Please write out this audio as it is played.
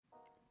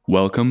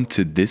Welcome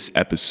to this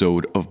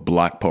episode of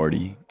Block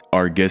Party.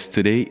 Our guest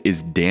today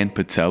is Dan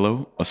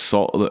Patello, a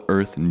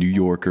salt-of-the-earth New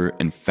Yorker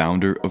and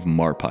founder of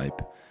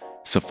Marpipe.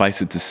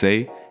 Suffice it to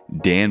say,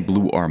 Dan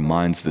blew our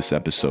minds this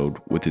episode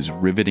with his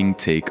riveting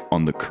take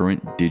on the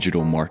current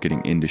digital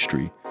marketing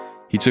industry.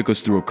 He took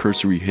us through a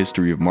cursory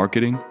history of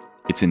marketing,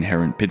 its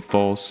inherent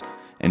pitfalls,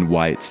 and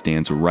why it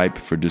stands ripe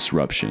for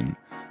disruption.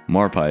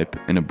 Marpipe,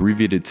 an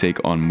abbreviated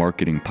take on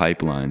marketing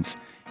pipelines,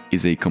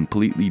 is a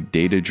completely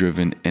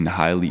data-driven and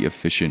highly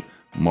efficient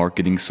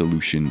marketing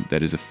solution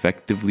that is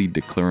effectively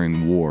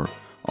declaring war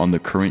on the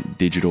current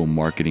digital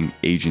marketing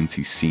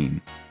agency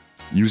scene.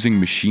 Using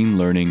machine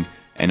learning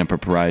and a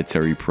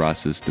proprietary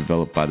process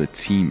developed by the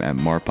team at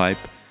Marpipe,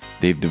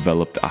 they've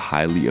developed a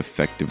highly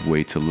effective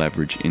way to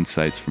leverage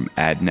insights from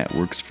ad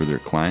networks for their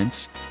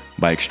clients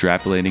by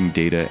extrapolating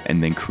data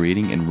and then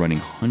creating and running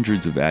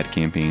hundreds of ad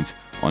campaigns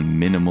on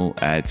minimal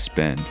ad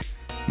spend.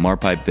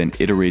 Marpipe then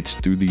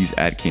iterates through these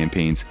ad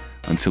campaigns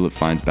until it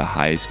finds the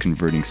highest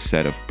converting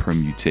set of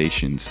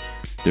permutations.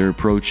 Their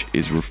approach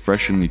is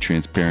refreshingly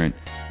transparent,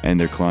 and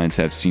their clients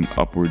have seen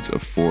upwards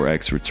of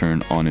 4x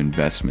return on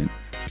investment.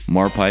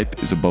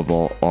 Marpipe is above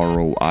all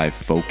ROI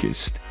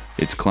focused.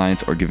 Its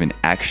clients are given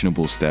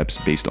actionable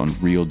steps based on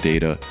real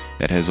data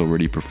that has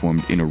already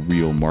performed in a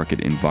real market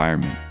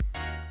environment.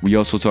 We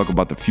also talk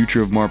about the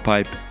future of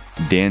Marpipe.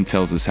 Dan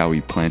tells us how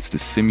he plans to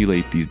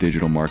simulate these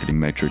digital marketing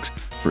metrics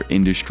for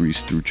industries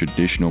through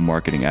traditional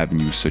marketing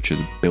avenues such as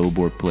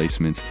billboard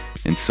placements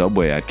and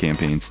subway ad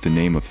campaigns, to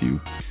name a few.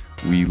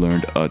 We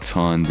learned a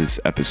ton this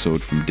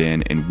episode from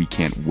Dan, and we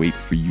can't wait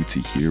for you to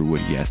hear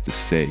what he has to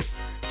say.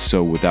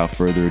 So without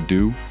further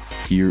ado,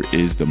 here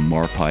is the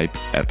Marpipe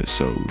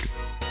episode.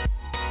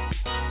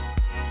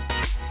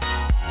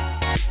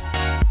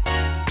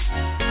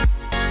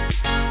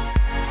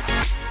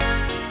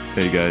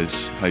 Hey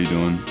guys, how you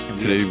doing?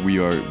 Today we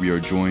are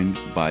joined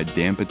by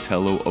Dan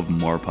Patello of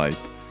Marpipe,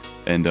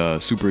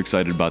 and super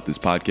excited about this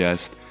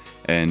podcast,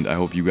 and I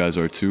hope you guys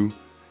are too.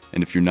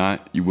 And if you're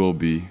not, you will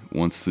be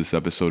once this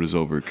episode is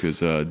over,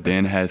 because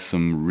Dan has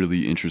some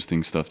really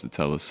interesting stuff to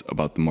tell us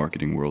about the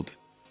marketing world.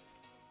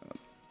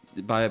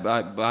 By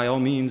all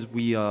means,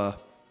 we met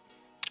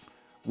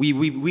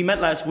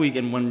last week,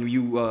 and when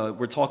you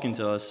were talking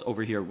to us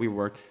over here at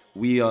WeWork,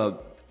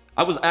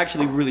 I was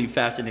actually really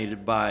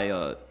fascinated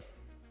by.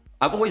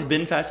 I've always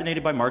been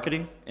fascinated by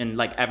marketing and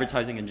like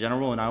advertising in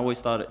general, and I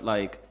always thought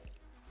like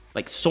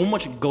so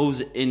much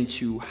goes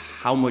into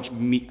how much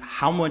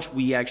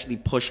we actually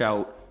push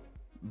out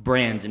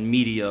brands and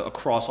media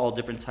across all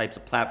different types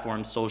of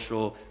platforms,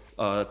 social,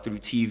 through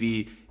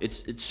TV.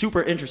 It's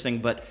super interesting,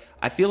 but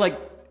I feel like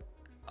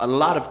a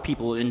lot of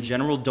people in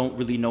general don't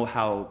really know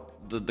how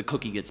the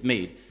cookie gets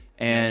made,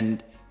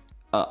 and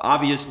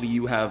obviously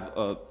you have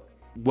a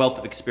wealth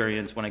of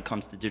experience when it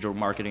comes to digital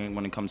marketing,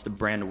 when it comes to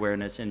brand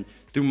awareness, and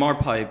through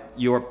Marpipe,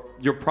 your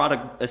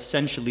product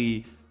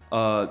essentially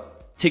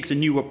takes a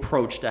new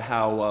approach to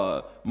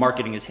how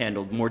marketing is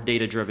handled, more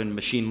data-driven,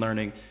 machine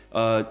learning.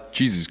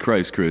 Jesus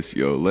Christ, Chris,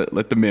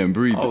 let the man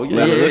breathe. Oh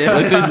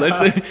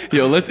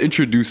yeah, Let's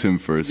introduce him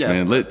first,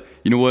 yeah. Man.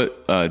 You know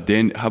what,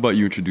 Dan? How about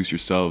you introduce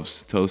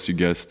yourselves? Tell us your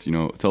guest.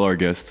 Tell our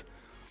guest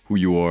who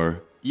you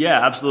are.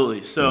 Yeah,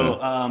 absolutely.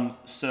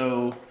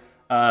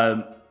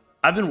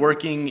 I've been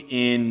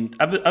working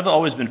I've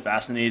always been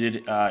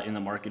fascinated in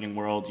the marketing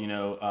world.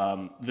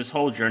 This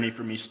whole journey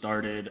for me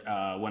started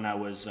when I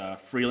was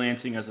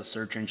freelancing as a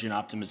search engine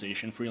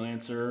optimization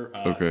freelancer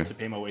to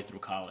pay my way through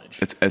college.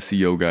 It's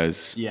SEO,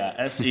 guys.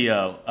 Yeah,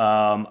 SEO.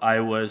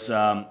 I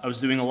was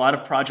doing a lot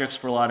of projects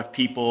for a lot of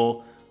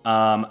people.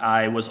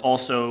 I was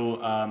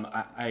also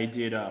I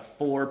did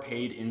 4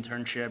 paid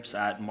internships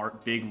at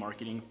big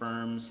marketing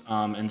firms,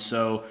 and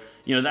so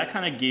that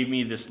kind of gave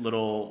me this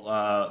little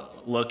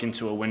look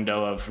into a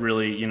window of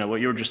really what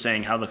you were just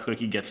saying, how the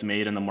cookie gets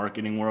made in the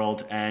marketing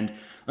world. And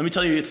let me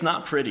tell you, it's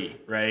not pretty,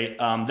 right?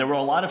 There were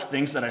a lot of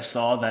things that I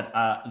saw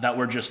that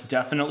were just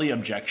definitely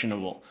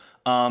objectionable,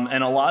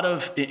 and a lot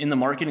of in the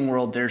marketing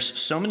world, there's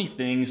so many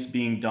things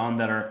being done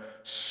that are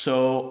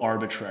so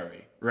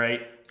arbitrary,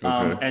 right?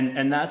 Okay.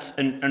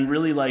 And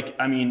really, like,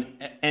 I mean,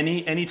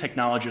 any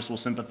technologist will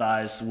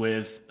sympathize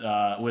with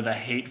a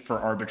hate for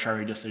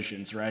arbitrary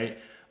decisions, right?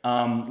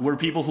 We're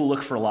people who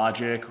look for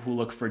logic, who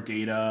look for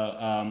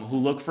data, who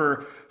look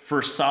for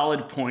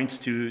solid points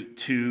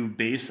to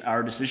base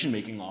our decision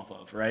making off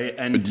of, right?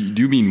 And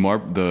do you mean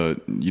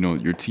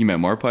your team at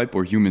Marpipe,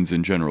 or humans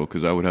in general?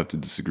 Because I would have to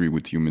disagree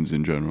with humans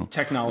in general.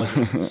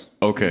 Technologists.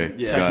 Okay.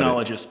 Yeah.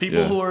 Technologists.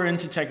 People who are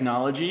into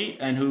technology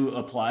and who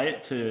apply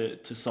it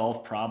to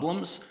solve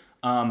problems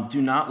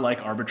do not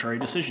like arbitrary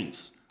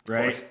decisions,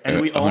 right?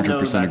 And we all know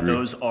that agree.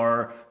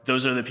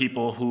 Those are the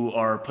people who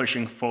are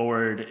pushing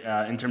forward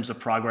in terms of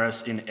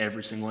progress in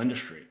every single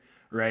industry,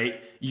 right?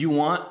 You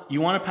want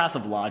a path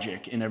of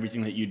logic in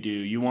everything that you do.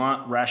 You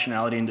want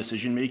rationality and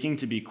decision making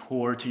to be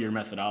core to your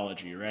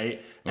methodology, right?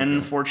 Okay. And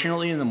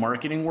unfortunately, in the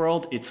marketing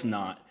world, it's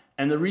not.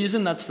 And the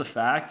reason that's the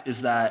fact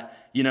is that,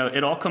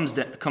 it all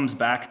comes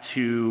back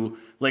to,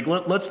 like,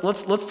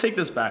 let's take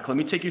this back. Let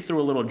me take you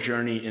through a little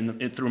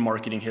journey through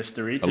marketing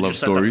history to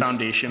just set the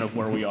foundation of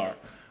where we are.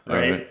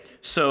 Right.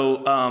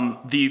 So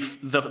the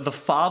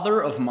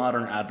father of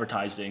modern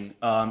advertising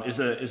is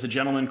a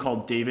gentleman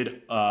called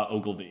David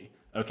Ogilvy.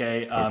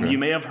 Okay. You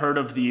may have heard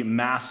of the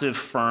massive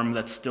firm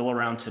that's still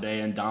around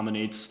today and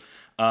dominates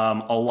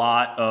a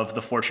lot of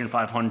the Fortune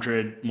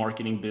 500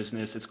 marketing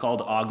business. It's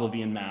called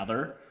Ogilvy and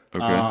Mather.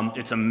 Okay.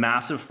 It's a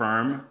massive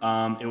firm.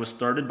 It was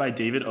started by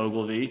David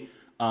Ogilvy.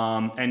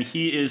 And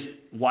he is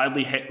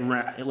widely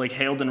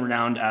hailed and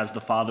renowned as the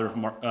father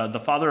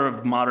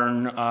of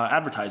modern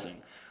advertising.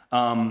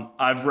 I'm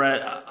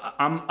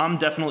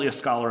definitely a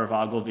scholar of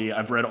Ogilvy.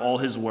 I've read all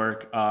his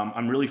work.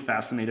 I'm really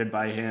fascinated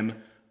by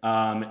him.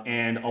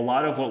 And a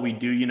lot of what we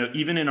do,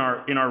 even in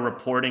our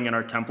reporting and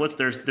our templates,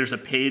 there's a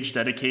page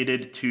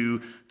dedicated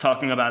to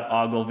talking about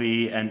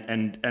Ogilvy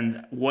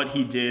and what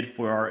he did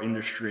for our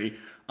industry.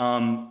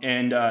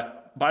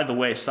 By the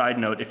way, side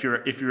note, if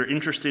you're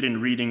interested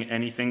in reading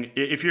anything,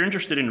 if you're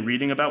interested in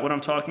reading about what I'm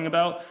talking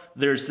about,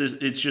 there's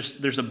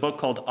a book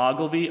called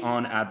Ogilvy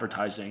on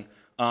Advertising.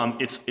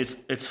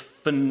 It's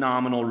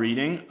phenomenal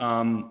reading,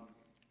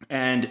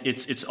 and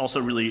it's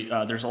also really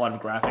there's a lot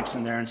of graphics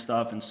in there and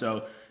stuff, and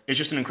so it's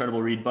just an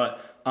incredible read. But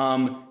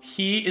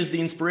he is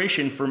the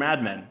inspiration for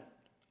Mad Men.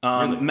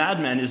 Really? Mad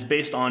Men is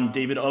based on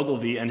David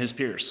Ogilvy and his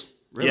peers.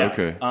 Really? Yeah.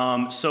 Okay.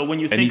 So when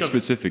you think any of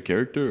specific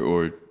character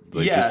or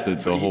just the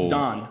whole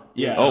Don.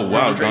 Yeah. Oh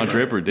wow, Don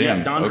Draper. Damn.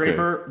 Yeah, Don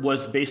Draper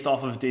was based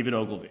off of David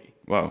Ogilvy.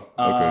 Wow.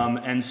 Okay.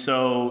 And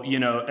so,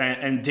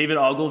 and David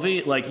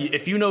Ogilvy, like,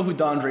 if you know who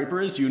Don Draper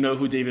is, you know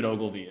who David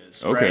Ogilvy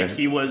is, okay. Right?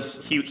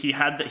 He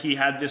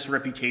had this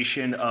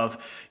reputation of,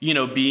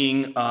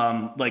 being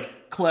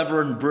like clever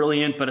and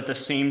brilliant, but at the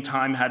same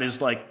time had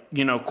his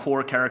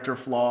core character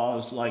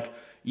flaws, and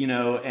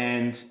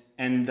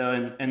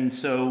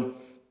so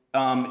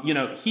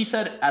he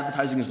said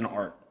advertising is an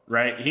art.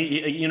 Right.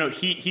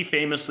 He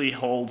famously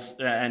holds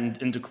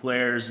and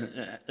declares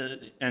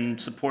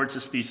and supports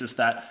his thesis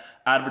that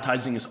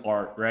advertising is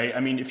art. Right. I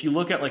mean, if you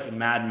look at like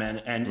Mad Men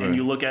and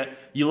you look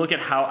at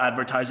how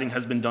advertising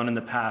has been done in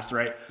the past.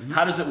 Right. Mm-hmm.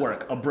 How does it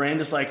work? A brand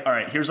is like, all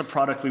right, here's a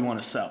product we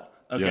want to sell.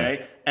 OK.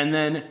 Yeah.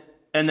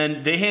 And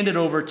then they hand it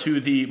over to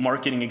the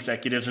marketing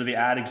executives or the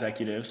ad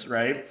executives,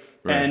 right?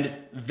 And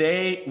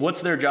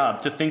what's their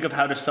job? To think of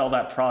how to sell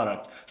that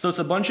product. So it's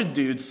a bunch of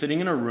dudes sitting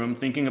in a room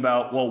thinking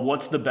about, well,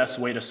 what's the best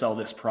way to sell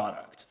this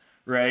product,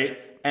 right?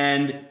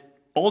 And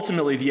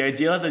ultimately, the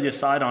idea that they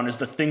decide on is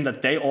the thing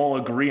that they all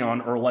agree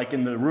on or like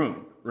in the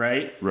room,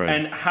 right?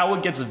 And how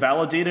it gets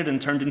validated and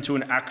turned into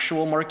an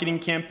actual marketing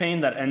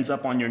campaign that ends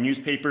up on your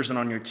newspapers and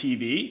on your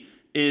TV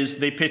is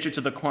they pitch it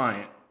to the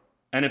client.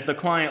 And if the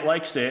client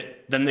likes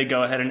it, then they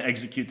go ahead and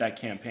execute that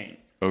campaign.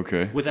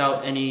 Okay.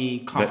 Without any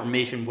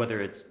confirmation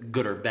whether it's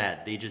good or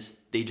bad. They just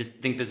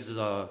think this is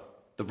the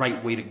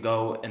right way to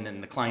go, and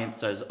then the client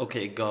says,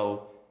 okay,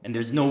 go, and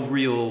there's no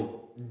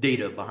real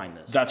data behind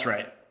this. That's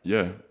right.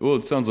 Yeah. Well,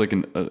 it sounds like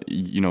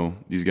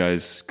these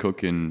guys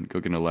cook in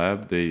a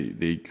lab.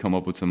 They come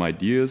up with some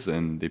ideas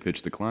and they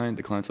pitch the client.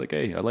 The client's like,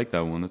 hey, I like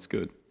that one. That's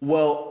good.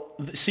 Well,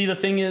 see, the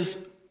thing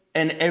is,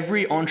 and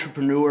every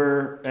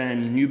entrepreneur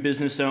and new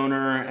business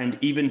owner and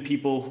even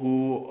people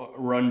who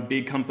run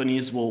big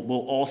companies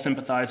will all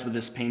sympathize with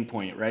this pain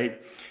point, right?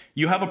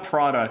 You have a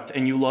product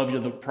and you love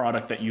the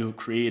product that you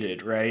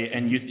created, right?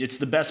 And it's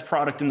the best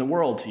product in the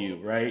world to you,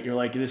 right? You're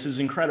like, this is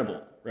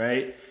incredible,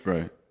 right?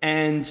 Right.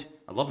 And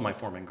I love my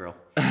Foreman grill.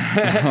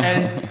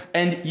 and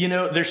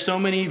there's so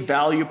many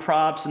value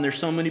props and there's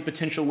so many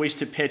potential ways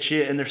to pitch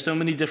it, and there's so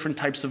many different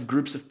types of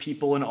groups of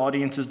people and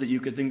audiences that you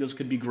could think this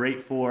could be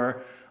great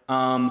for.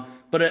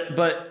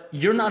 But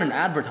you're not an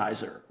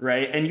advertiser,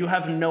 right? And you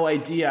have no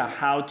idea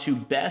how to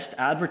best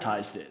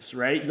advertise this,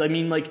 right? I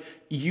mean, like,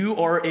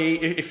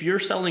 if you're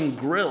selling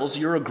grills,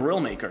 you're a grill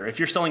maker. If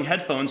you're selling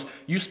headphones,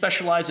 you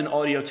specialize in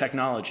audio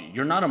technology.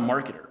 You're not a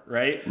marketer,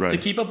 right? To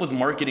keep up with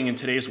marketing in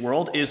today's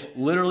world is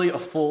literally a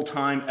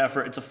full-time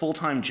effort. It's a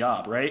full-time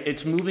job, right?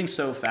 It's moving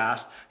so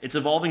fast. It's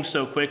evolving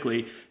so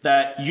quickly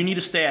that you need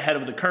to stay ahead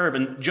of the curve.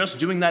 And just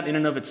doing that in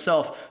and of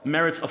itself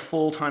merits a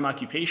full-time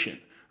occupation.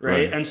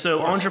 Right. And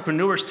so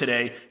entrepreneurs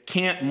today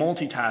can't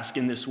multitask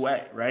in this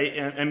way. Right.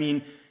 And I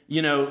mean,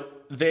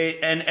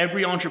 and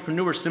every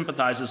entrepreneur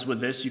sympathizes with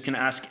this. You can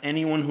ask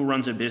anyone who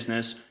runs a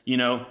business,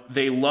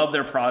 they love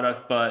their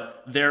product,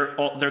 but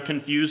they're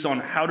confused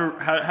on how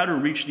to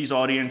reach these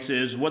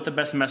audiences, what the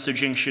best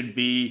messaging should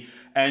be.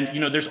 And,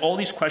 there's all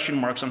these question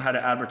marks on how to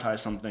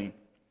advertise something.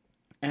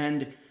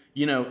 And,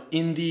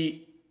 in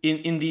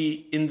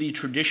the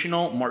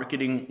traditional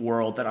marketing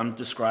world that I'm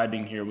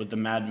describing here with the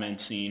Mad Men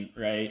scene,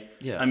 right?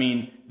 Yeah. I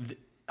mean,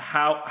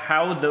 how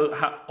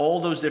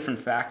all those different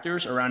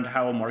factors around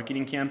how a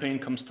marketing campaign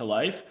comes to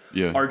life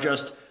are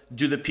just,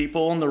 do the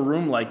people in the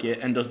room like it,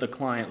 and does the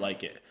client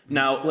like it?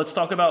 Now, let's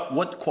talk about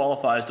what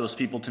qualifies those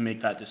people to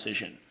make that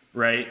decision,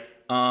 right?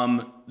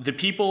 The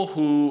people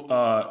who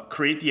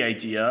create the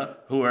idea,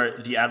 who are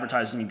the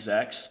advertising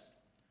execs,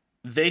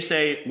 they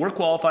say we're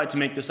qualified to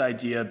make this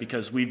idea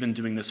because we've been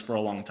doing this for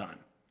a long time.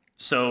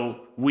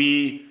 So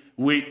we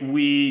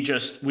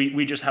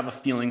just have a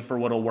feeling for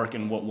what'll work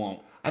and what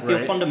won't. I feel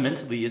right?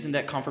 fundamentally, isn't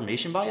that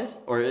confirmation bias,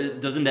 or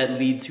doesn't that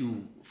lead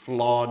to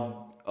flawed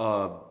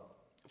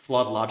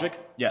logic?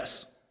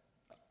 Yes.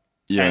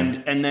 Yeah.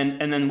 And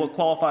then what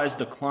qualifies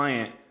the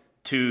client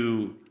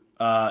to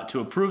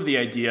approve the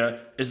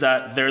idea is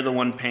that they're the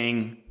one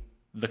paying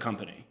the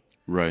company.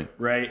 Right.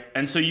 Right.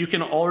 And so you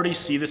can already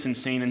see this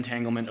insane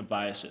entanglement of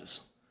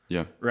biases.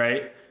 Yeah.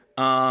 Right.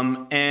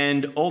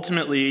 And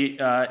ultimately,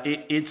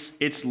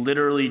 it's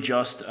literally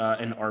just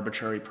an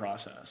arbitrary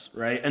process,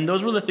 right? And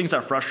those were the things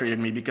that frustrated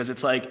me, because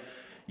it's like,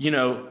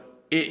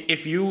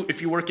 if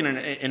you work in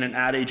an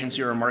ad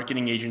agency or a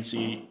marketing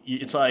agency,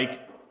 it's like,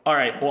 all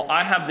right, well,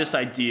 I have this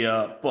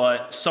idea,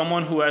 but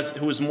someone who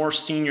is more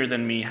senior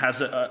than me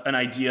has an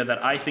idea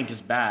that I think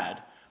is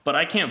bad. But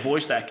I can't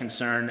voice that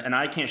concern, and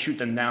I can't shoot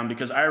them down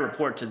because I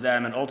report to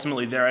them, and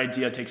ultimately their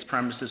idea takes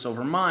premises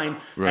over mine.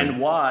 Right.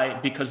 And why?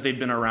 Because they've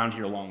been around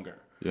here longer.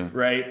 Yeah.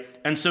 Right?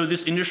 And so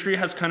this industry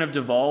has kind of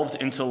devolved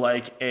into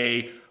like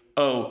the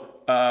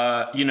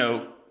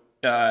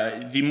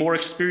more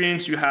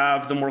experience you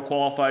have, the more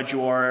qualified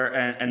you are,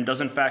 and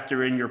doesn't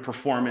factor in your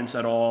performance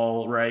at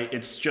all, right?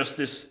 It's just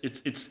this,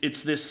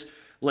 it's this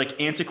like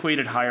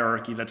antiquated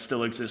hierarchy that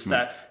still exists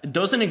that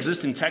doesn't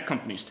exist in tech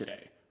companies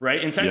today.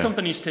 Right? In tech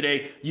companies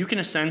today, you can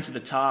ascend to the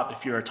top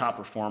if you're a top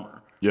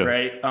performer,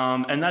 right?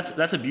 And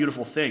that's a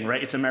beautiful thing,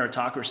 right? It's a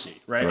meritocracy,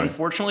 right?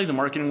 Unfortunately, the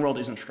marketing world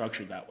isn't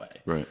structured that way.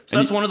 Right. So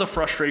that's one of the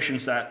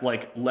frustrations that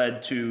like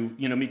led to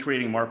me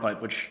creating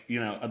Marpipe, which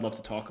I'd love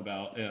to talk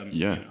about.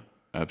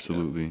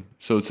 Absolutely. Yeah.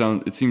 So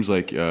it seems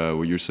like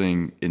what you're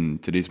saying, in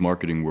today's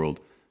marketing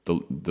world,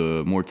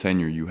 the more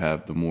tenure you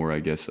have, the more, I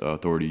guess,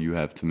 authority you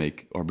have to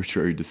make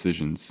arbitrary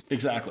decisions.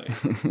 Exactly.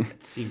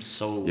 It seems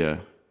so. Yeah.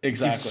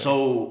 Exactly.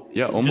 So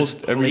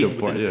almost every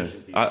department.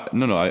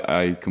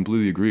 I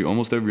completely agree.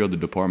 Almost every other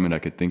department I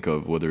could think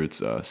of, whether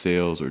it's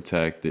sales or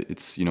tech,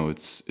 it's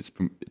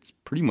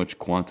pretty much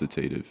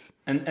quantitative.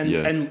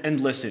 And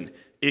listen,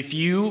 if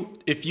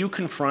you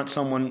confront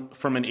someone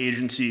from an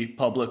agency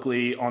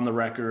publicly on the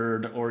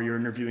record, or you're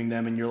interviewing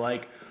them and you're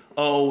like,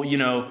 oh,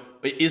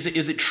 is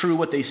it true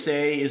what they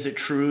say? Is it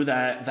true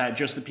that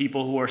just the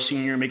people who are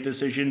senior make the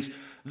decisions?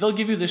 They'll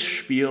give you this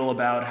spiel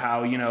about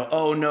how,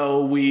 oh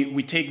no,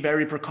 we take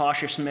very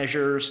precautious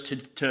measures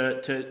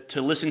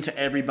to listen to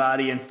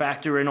everybody and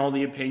factor in all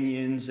the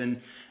opinions,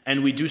 and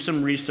we do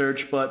some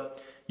research.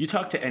 But you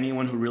talk to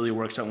anyone who really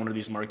works at one of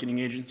these marketing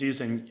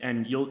agencies,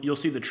 and you'll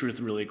see the truth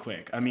really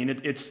quick. I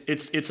mean,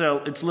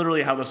 it's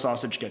literally how the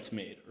sausage gets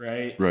made,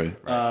 right? Right.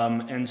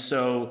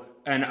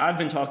 And I've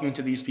been talking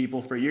to these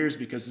people for years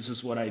because this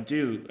is what I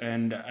do,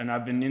 and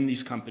I've been in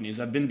these companies.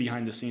 I've been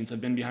behind the scenes.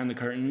 I've been behind the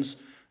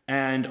curtains.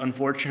 And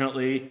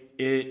unfortunately,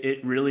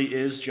 it really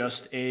is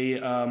just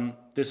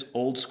this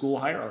old school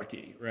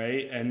hierarchy,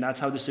 right? And that's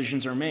how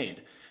decisions are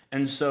made.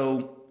 And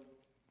so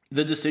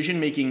the decision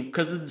making,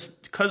 because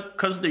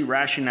the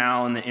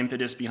rationale and the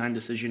impetus behind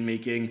decision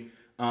making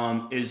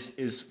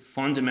is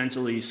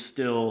fundamentally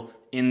still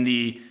in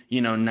the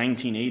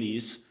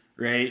 1980s,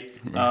 right?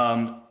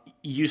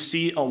 You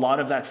see a lot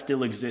of that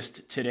still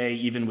exist today,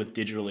 even with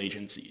digital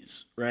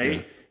agencies, right?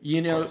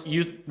 Yeah.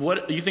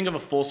 You think of a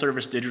full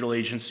service digital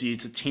agency,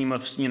 it's a team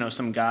of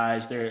some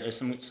guys. There are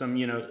some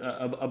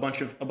a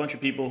bunch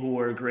of people who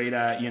are great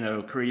at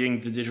creating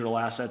the digital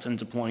assets and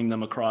deploying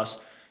them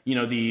across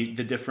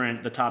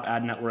the top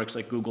ad networks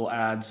like Google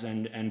Ads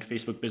and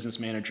Facebook Business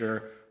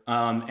Manager.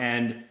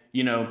 And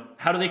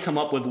how do they come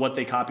up with what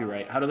they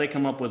copyright? How do they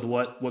come up with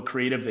what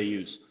creative they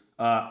use?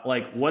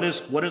 What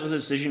is the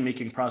decision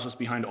making process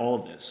behind all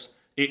of this?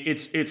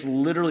 It's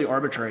literally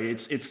arbitrary.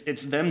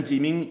 It's them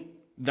deeming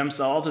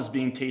themselves as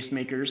being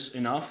tastemakers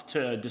enough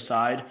to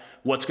decide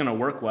what's going to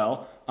work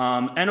well.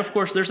 And of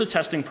course, there's a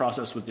testing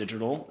process with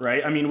digital,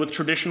 right? I mean, with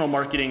traditional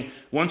marketing,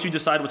 once you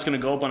decide what's going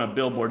to go up on a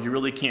billboard, you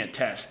really can't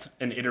test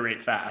and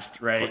iterate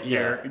fast, right?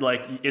 Yeah.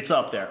 It's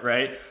up there,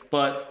 right?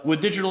 But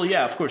with digital,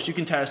 yeah, of course, you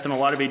can test, and a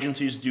lot of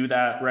agencies do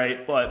that,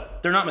 right?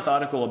 But they're not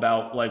methodical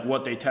about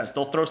what they test.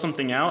 They'll throw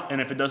something out,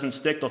 and if it doesn't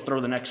stick, they'll throw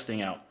the next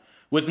thing out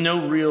with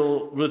no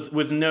real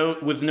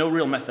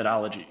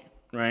methodology,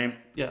 right?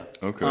 Yeah.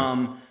 Okay.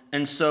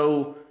 And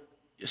so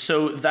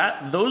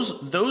that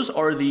those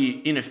are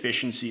the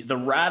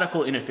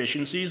radical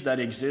inefficiencies that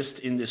exist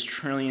in this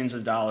trillions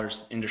of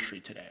dollars industry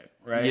today,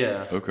 right?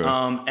 Yeah. Okay.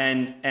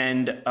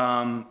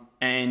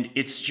 And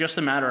it's just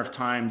a matter of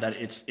time that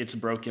it's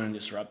broken and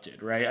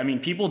disrupted, right? I mean,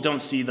 people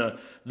don't see the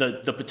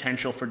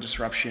potential for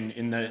disruption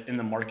in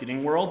the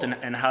marketing world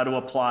and how to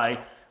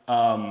apply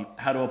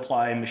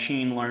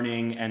machine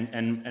learning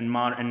and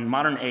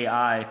modern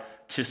AI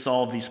to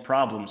solve these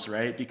problems,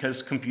 right?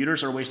 Because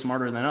computers are way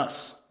smarter than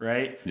us,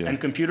 right? Yeah.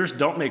 And computers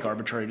don't make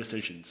arbitrary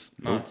decisions.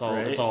 No, it's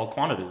all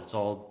quantity. It's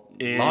all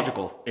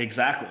logical.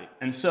 Exactly.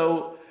 And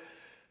so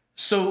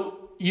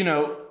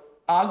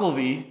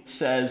Ogilvy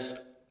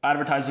says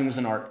advertising is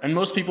an art, and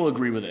most people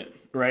agree with it,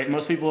 right?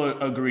 Most people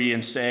agree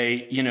and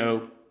say,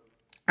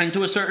 And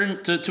to a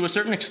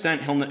certain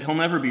extent, he'll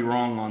never be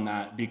wrong on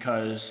that,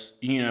 because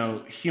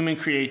human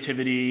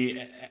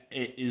creativity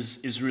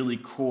is really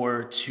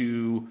core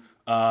to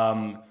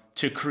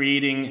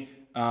creating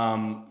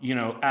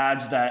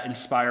ads that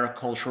inspire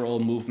cultural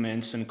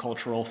movements and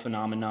cultural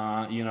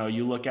phenomena.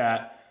 You look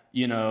at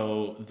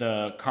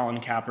the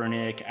Colin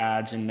Kaepernick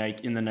ads in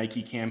the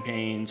Nike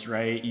campaigns,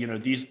 right?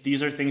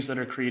 These are things that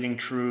are creating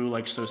true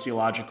like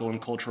sociological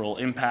and cultural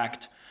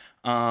impact,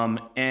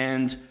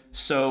 and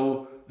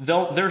so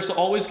there's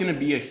always going to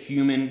be a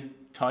human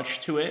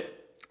touch to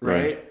it,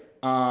 right?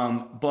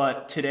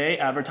 But today,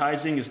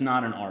 advertising is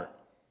not an art;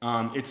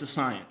 it's a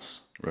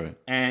science, right?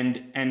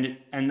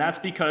 And that's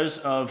because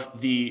of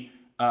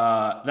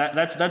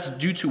that's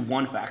due to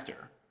one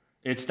factor.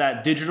 It's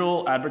that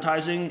digital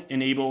advertising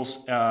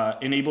enables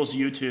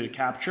you to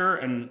capture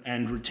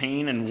and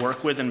retain and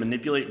work with and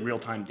manipulate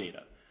real-time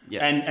data.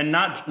 Yeah. And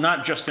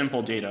not just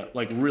simple data,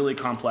 like really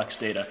complex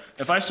data.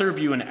 If I serve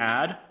you an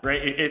ad,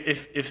 right?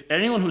 If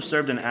anyone who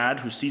served an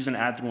ad, who sees an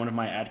ad through one of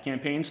my ad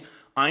campaigns,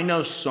 I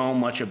know so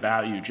much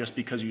about you just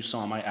because you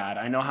saw my ad.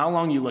 I know how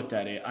long you looked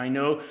at it. I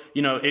know,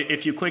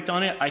 if you clicked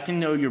on it, I can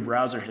know your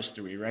browser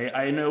history, right?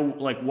 I know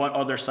like what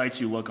other sites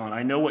you look on.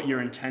 I know what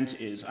your intent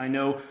is. I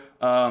know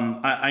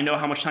I know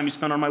how much time you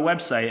spend on my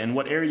website and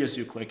what areas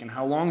you click and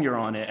how long you're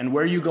on it and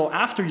where you go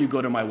after you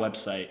go to my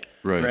website,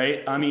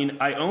 right? I mean,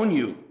 I own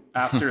you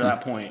after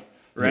that point,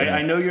 right?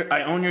 Yeah.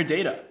 I own your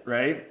data,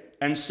 right?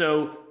 And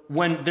so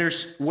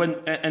there's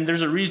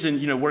a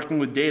reason, working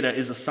with data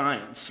is a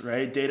science,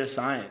 right? Data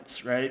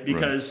science, right?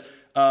 Because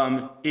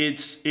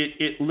it's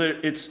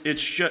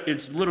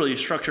literally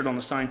structured on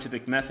the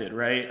scientific method,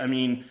 right? I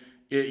mean,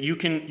 you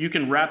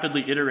can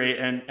rapidly iterate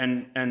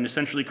and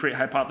essentially create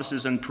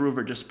hypotheses and prove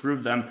or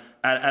disprove them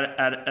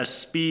at a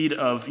speed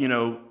of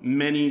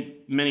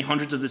many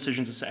hundreds of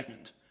decisions a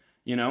second,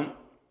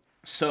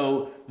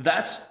 So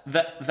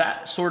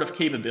that sort of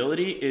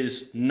capability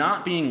is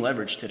not being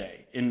leveraged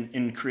today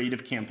in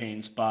creative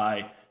campaigns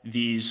by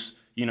these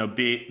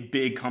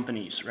big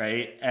companies,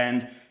 right?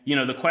 And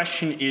the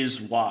question is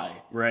why,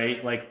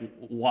 right? Like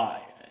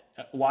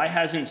why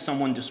hasn't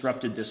someone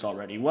disrupted this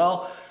already?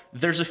 Well,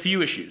 there's a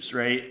few issues,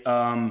 right?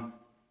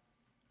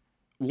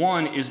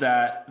 One is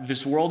that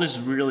this world is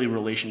really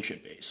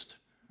relationship based,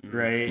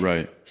 right?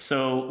 Right.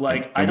 So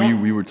like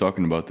we were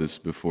talking about this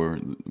before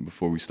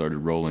we started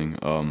rolling.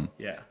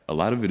 A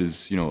lot of it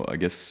is I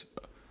guess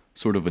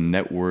sort of a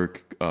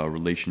network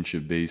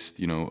relationship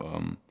based.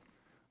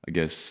 I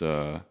guess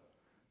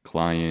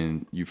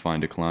client. You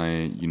find a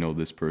client.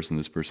 This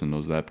person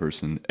knows that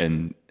person,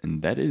 and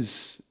that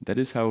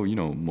is how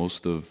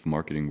most of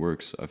marketing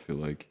works. I feel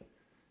like.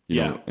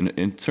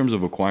 In terms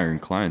of acquiring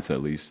clients,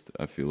 at least,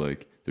 I feel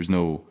like there's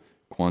no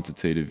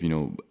quantitative,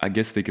 I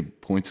guess they could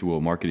point to a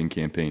marketing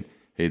campaign.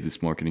 Hey,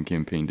 this marketing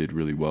campaign did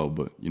really well,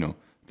 but, at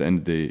the end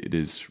of the day, it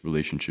is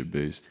relationship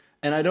based.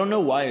 And I don't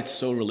know why it's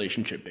so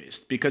relationship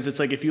based, because it's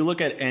like if you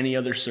look at any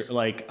other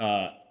like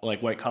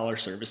white collar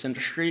service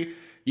industry,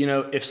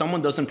 if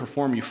someone doesn't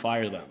perform, you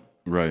fire them.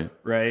 Right.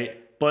 Right.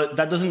 But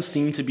that doesn't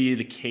seem to be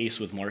the case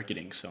with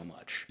marketing so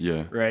much.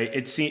 Yeah. Right.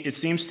 It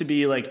seems to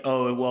be like,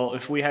 oh, well,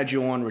 if we had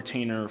you on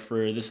retainer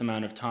for this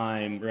amount of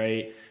time,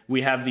 right,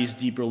 we have these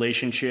deep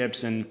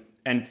relationships, and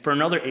for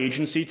another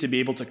agency to be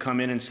able to come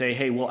in and say,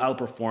 hey, we'll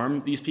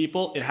outperform these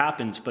people, it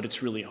happens, but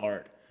it's really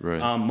hard.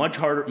 Right. Much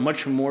harder,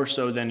 much more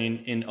so than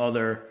in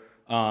other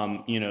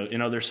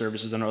in other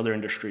services and other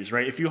industries,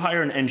 right? If you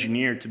hire an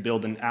engineer to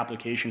build an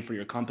application for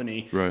your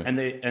company, right,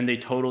 and they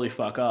totally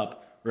fuck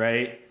up,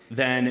 right,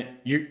 then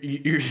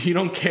you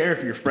don't care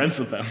if you're friends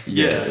with them.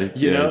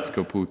 It's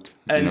kaput.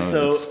 And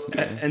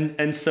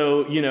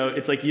so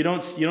it's like you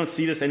don't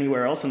see this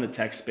anywhere else in the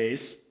tech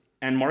space,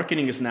 and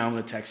marketing is now in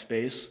the tech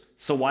space.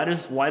 So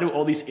why do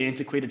all these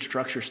antiquated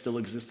structures still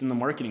exist in the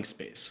marketing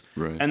space?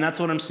 Right. And that's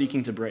what I'm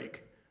seeking to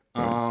break.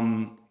 Right.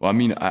 Well, I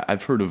mean,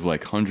 I've heard of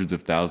like hundreds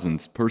of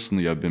thousands.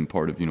 Personally, I've been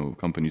part of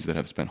companies that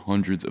have spent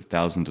hundreds of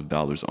thousands of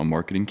dollars on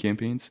marketing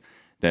campaigns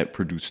that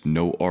produced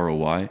no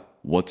ROI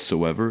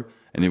whatsoever,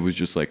 and it was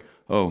just like,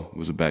 oh, it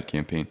was a bad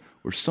campaign.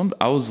 Or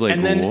I was like,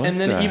 and then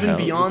the even hell?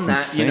 beyond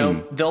It's that,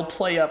 insane. they'll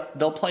play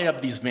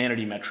up these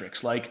vanity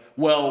metrics like,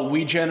 well,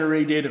 we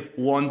generated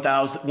 1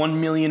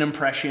 million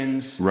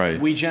impressions.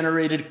 Right. We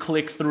generated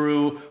click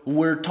through.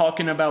 We're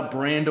talking about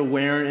brand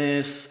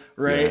awareness,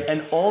 right? Yeah.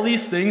 And all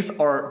these things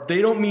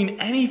they don't mean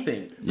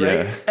anything,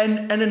 right? Yeah.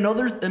 And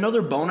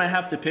another bone I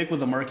have to pick with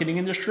the marketing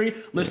industry.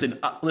 Listen,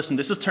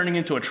 this is turning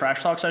into a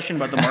trash talk session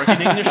about the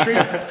marketing industry,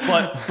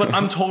 but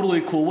I'm totally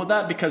cool with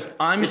that because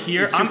I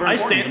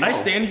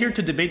stand here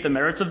to debate the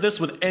merits of this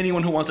with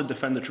anyone who wants to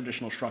defend the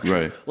traditional structure.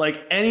 Right.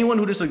 Like anyone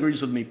who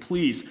disagrees with me,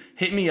 please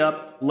hit me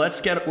up. Let's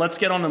get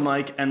on the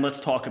mic and let's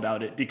talk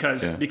about it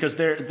because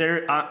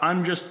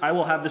I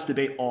will have this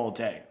debate all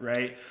day,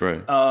 right?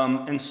 Right.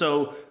 And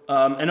so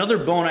another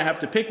bone I have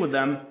to pick with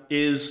them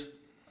is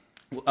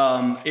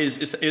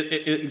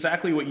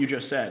exactly what you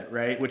just said,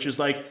 right? Which is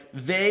like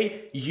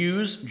they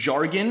use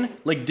jargon,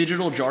 like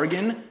digital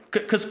jargon,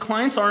 because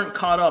clients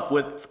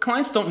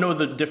don't know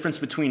the difference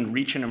between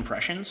reach and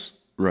impressions.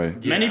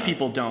 Right. Many Yeah.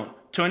 people don't.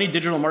 To any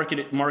digital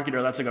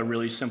marketer, that's like a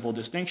really simple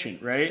distinction,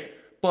 right?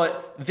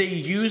 But they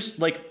use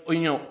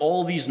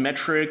all these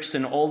metrics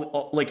and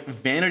all like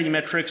vanity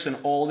metrics and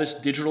all this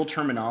digital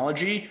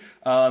terminology,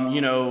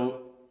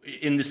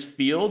 in this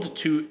field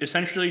to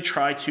essentially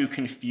try to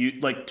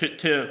confuse, like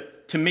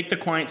to make the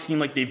client seem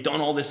like they've done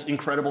all this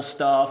incredible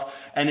stuff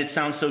and it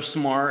sounds so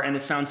smart and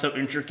it sounds so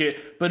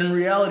intricate. But in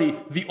reality,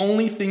 the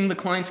only thing the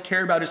clients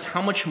care about is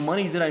how much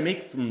money did I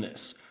make from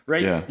this,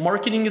 right? Yeah.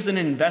 Marketing is an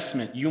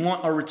investment. You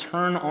want a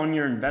return on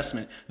your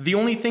investment. The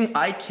only thing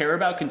I care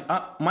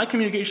about, my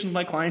communication with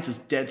my clients is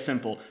dead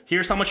simple.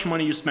 Here's how much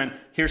money you spent.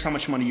 Here's how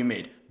much money you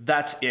made.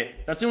 That's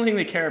it. That's the only thing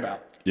they care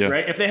about. Yeah.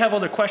 Right? If they have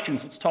other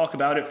questions, let's talk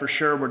about it for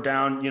sure. We're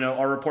down.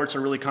 Our reports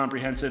are really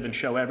comprehensive and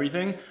show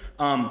everything.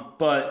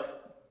 But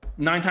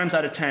 9 times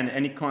out of 10,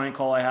 any client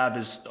call I have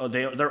is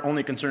they're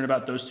only concerned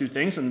about those two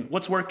things and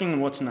what's working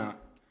and what's not.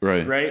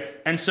 Right. Right.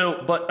 And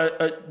so,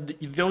 but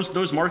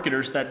those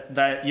marketers that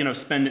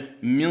spend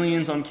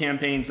millions on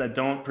campaigns that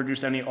don't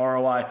produce any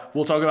ROI,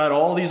 we'll talk about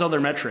all these other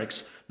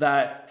metrics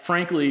that,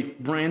 frankly,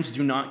 brands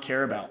do not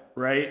care about.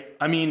 Right.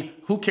 I mean,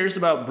 who cares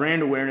about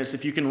brand awareness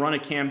if you can run a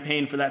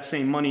campaign for that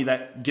same money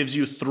that gives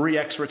you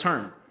 3x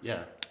return?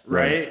 Yeah.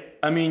 Right.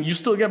 I mean, you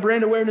still get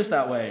brand awareness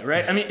that way,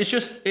 right? I mean, it's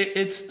just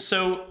it's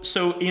so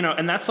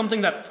and that's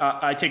something that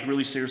I take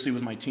really seriously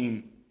with my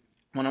team.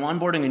 When I'm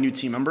onboarding a new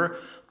team member,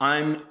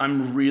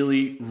 I'm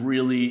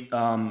really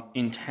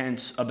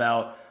intense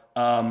about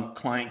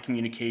client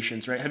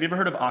communications, right? Have you ever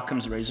heard of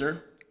Occam's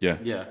razor? Yeah.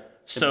 Yeah.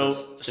 So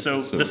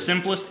the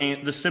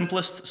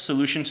simplest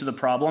solution to the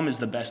problem is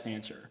the best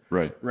answer.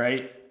 Right.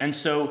 Right. And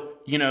so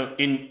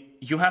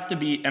you have to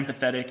be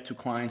empathetic to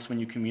clients when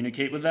you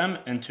communicate with them,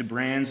 and to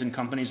brands and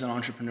companies and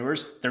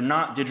entrepreneurs. They're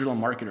not digital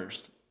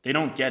marketers. They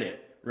don't get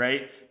it,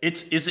 right?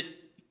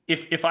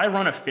 If I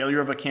run a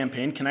failure of a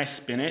campaign, can I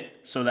spin it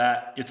so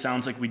that it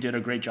sounds like we did a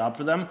great job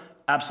for them?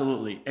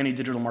 Absolutely. Any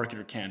digital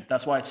marketer can.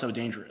 That's why it's so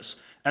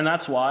dangerous. And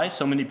that's why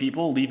so many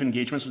people leave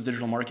engagements with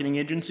digital marketing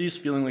agencies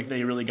feeling like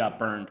they really got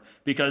burned,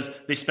 because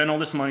they spend all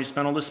this money,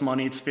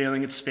 it's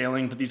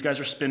failing, but these guys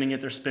are spinning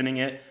it, they're spinning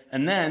it.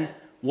 And then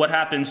what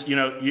happens, you're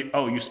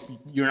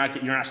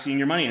not seeing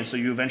your money. And so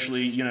you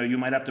eventually, you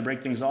might have to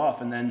break things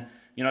off. And then,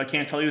 I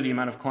can't tell you the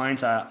amount of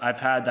clients I've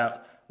had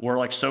that were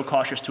like so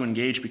cautious to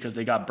engage because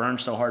they got burned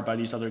so hard by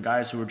these other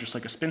guys who were just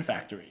like a spin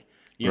factory,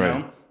 you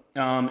know?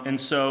 And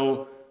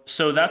so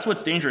that's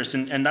what's dangerous.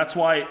 And that's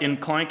why in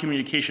client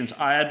communications,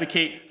 I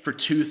advocate for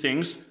two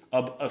things.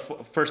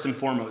 First and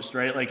foremost,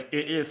 right? Like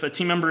if a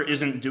team member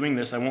isn't doing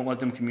this, I won't let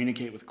them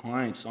communicate with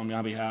clients on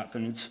my behalf.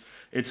 And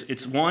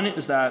it's one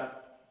is that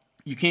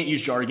you can't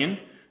use jargon,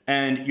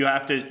 and you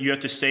have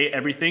to say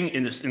everything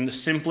in the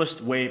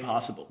simplest way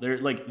possible.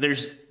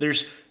 There's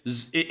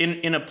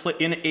in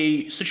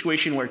a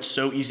situation where it's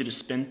so easy to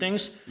spin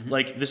things,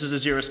 like this is a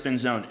zero spin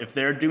zone. If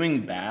they're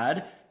doing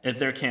bad, if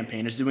their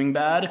campaign is doing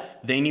bad,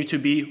 they need to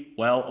be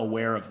well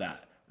aware of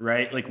that,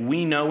 right? Like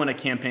we know when a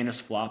campaign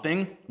is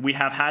flopping. We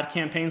have had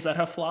campaigns that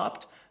have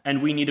flopped,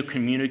 and we need to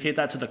communicate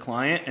that to the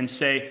client and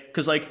say,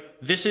 because like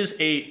this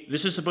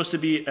is supposed to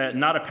be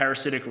not a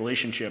parasitic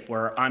relationship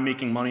where I'm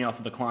making money off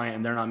of the client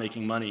and they're not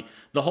making money.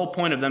 The whole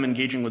point of them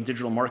engaging with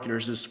digital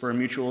marketers is for a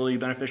mutually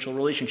beneficial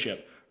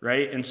relationship,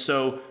 right? And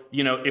so,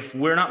 if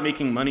we're not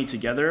making money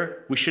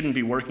together, we shouldn't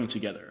be working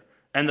together.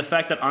 And the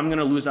fact that I'm going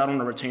to lose out on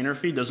a retainer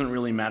fee doesn't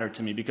really matter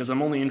to me, because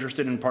I'm only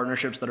interested in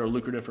partnerships that are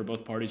lucrative for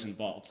both parties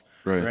involved,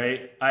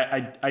 right?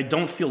 I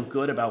don't feel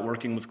good about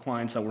working with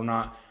clients that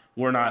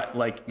we're not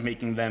like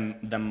making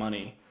them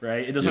money,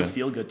 right? It doesn't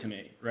feel good to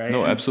me, right?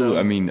 No, And absolutely. so-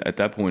 I mean, at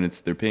that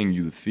point, they're paying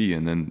you the fee,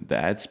 and then the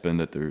ad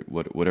spend that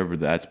whatever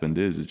the ad spend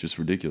is just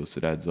ridiculous.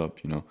 It adds up,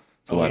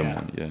 It's a lot of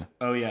money. Yeah.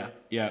 Oh yeah.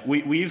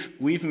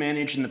 We've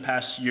managed in the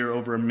past year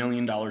over $1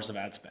 million of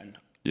ad spend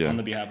on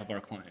the behalf of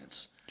our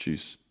clients.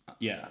 Jeez.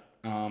 Yeah.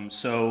 And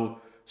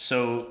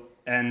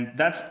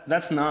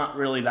that's not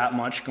really that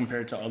much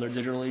compared to other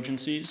digital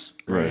agencies.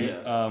 Right.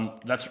 Yeah.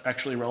 That's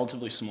actually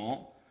relatively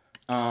small.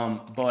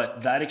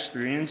 But that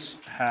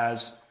experience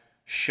has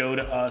showed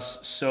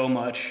us so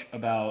much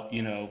about,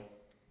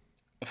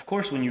 of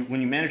course, when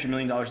you manage $1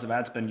 million of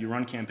ad spend, you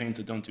run campaigns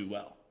that don't do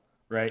well,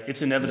 right?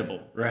 It's inevitable,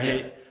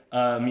 right?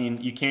 I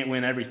mean, you can't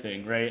win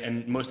everything, right?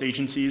 And most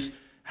agencies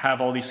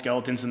have all these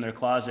skeletons in their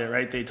closet,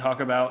 right? They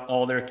talk about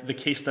the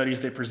case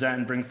studies they present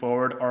and bring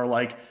forward are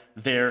like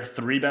their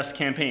 3 best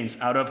campaigns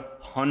out of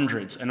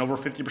hundreds, and over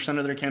 50%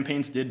 of their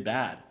campaigns did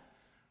bad.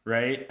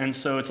 Right. And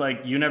so it's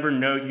like, you never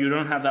know, you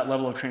don't have that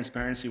level of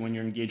transparency when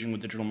you're engaging with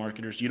digital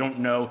marketers. You don't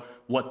know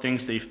what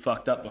things they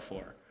fucked up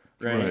before.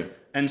 Right.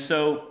 And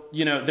so,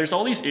 there's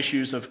all these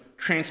issues of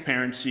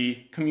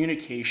transparency,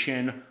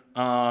 communication,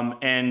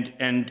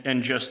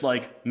 and just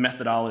like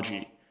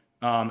methodology,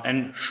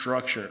 and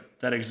structure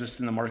that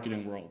exists in the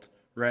marketing world.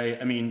 Right.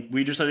 I mean,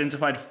 we just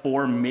identified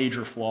 4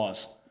 major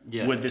flaws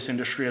with this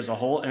industry as a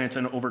whole, and it's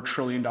an over $1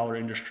 trillion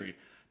industry.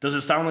 Does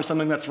it sound like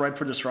something that's ripe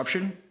for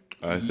disruption?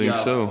 I think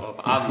so.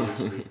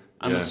 Obviously.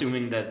 I'm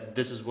assuming that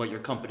this is what your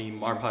company,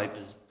 Marpipe,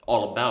 is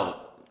all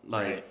about.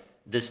 Like,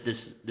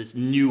 this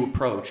new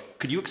approach.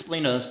 Could you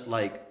explain to us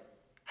like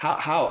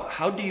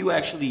how do you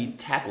actually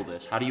tackle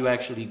this? How do you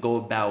actually go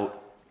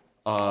about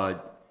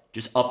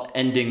just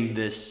upending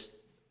this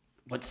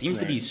what seems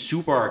to be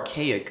super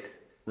archaic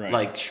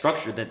like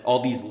structure that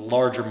all these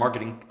larger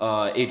marketing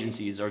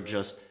agencies are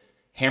just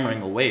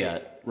hammering away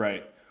at?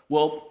 Right.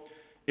 Well,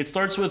 it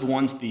starts with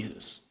one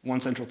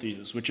central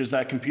thesis, which is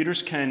that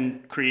computers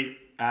can create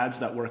ads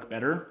that work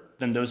better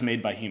than those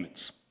made by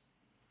humans.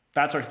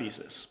 That's our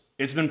thesis.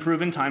 It's been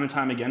proven time and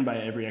time again by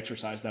every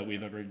exercise that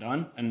we've ever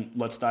done, and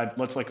let's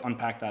like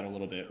unpack that a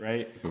little bit,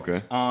 right?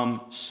 Okay.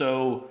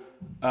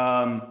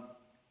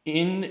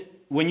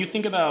 When you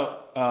think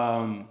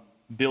about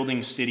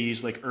building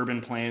cities like urban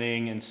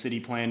planning and city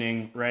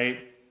planning, right?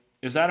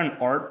 Is that an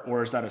art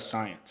or is that a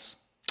science?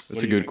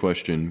 That's a good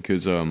question,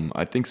 because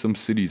I think some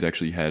cities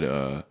actually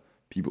had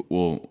people.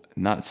 Well,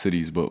 not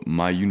cities, but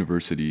my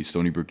university,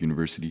 Stony Brook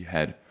University,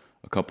 had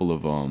a couple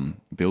of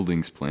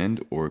buildings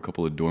planned or a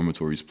couple of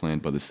dormitories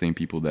planned by the same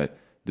people that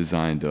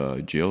designed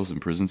jails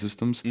and prison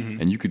systems,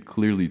 and you could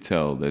clearly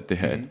tell that they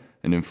had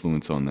an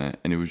influence on that,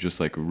 and it was just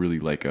like really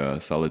like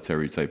a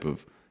solitary type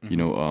of,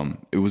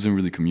 it wasn't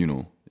really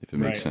communal, if it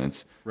makes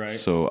sense. Right.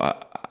 So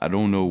I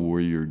don't know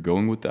where you're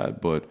going with that,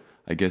 but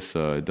I guess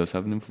it does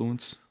have an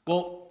influence.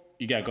 Well,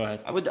 go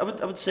ahead. I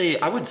would say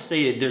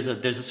there's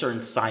a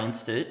certain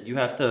science to it. You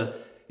have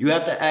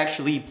to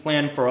actually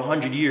plan for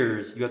 100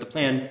 years. You have to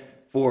plan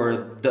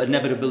for the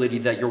inevitability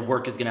that your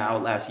work is going to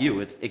outlast you.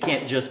 It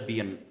can't just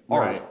be an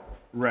art.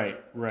 Right.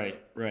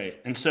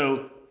 And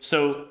so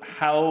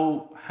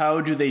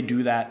how do they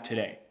do that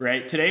today?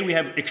 Right. Today we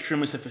have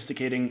extremely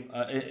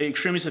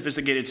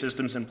sophisticated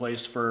systems in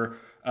place for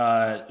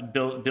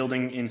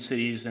building in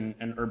cities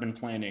and urban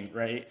planning.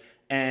 Right.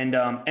 And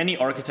any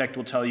architect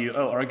will tell you,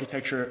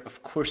 architecture,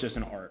 of course, is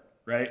an art,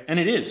 right? And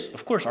it is.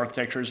 Of course,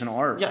 architecture is an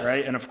art,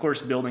 right? And of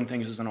course, building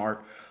things is an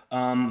art.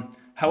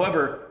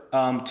 However,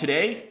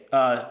 today,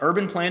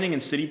 urban planning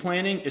and city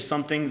planning is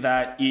something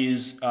that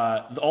is,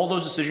 all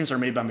those decisions are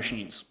made by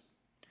machines.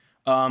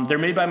 They're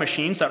made by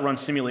machines that run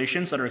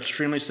simulations that are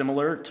extremely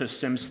similar to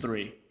Sims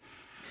 3.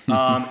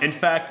 In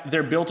fact,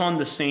 they're built on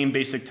the same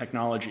basic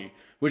technology,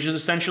 which is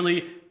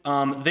essentially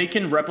they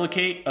can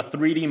replicate a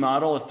 3D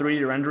model, a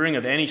 3D rendering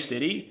of any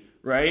city,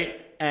 right?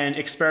 And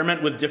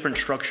experiment with different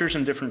structures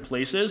in different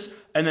places,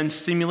 and then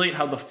simulate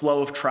how the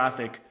flow of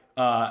traffic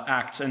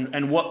acts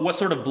and what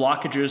sort of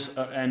blockages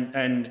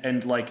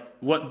and like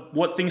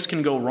what things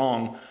can go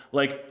wrong.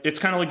 Like it's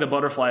kind of like the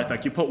butterfly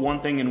effect. You put one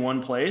thing in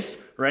one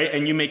place, right?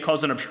 And you may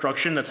cause an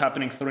obstruction that's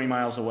happening 3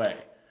 miles away,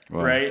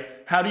 right?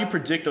 How do you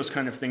predict those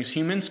kind of things?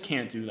 Humans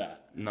can't do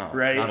that. No,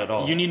 right? Not at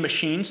all. You need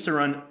machines to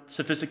run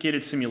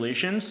sophisticated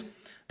simulations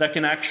that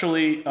can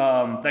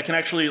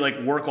actually like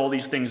work all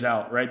these things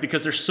out, right?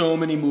 Because there's so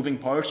many moving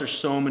parts, there's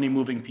so many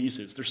moving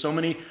pieces, there's so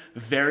many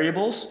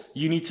variables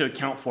you need to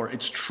account for.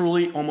 It's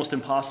truly almost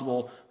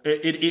impossible.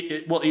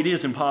 It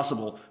is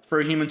impossible for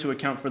a human to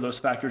account for those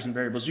factors and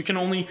variables. You can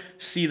only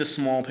see the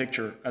small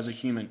picture as a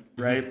human,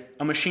 right?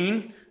 A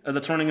machine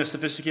that's running a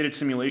sophisticated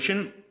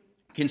simulation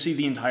can see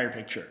the entire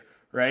picture,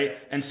 right?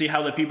 And see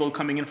how the people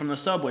coming in from the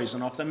subways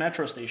and off the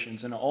metro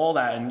stations and all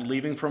that and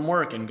leaving from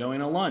work and going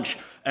to lunch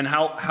and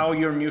how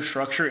your new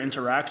structure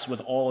interacts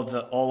with all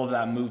of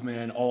that movement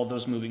and all of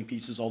those moving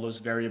pieces, all those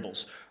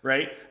variables,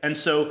 right? And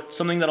so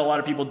something that a lot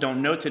of people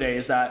don't know today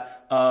is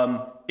that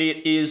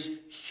it is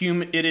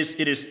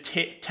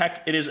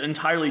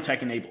entirely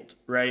tech enabled,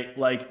 right?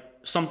 Like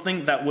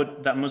something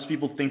that most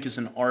people think is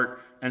an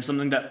art and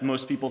something that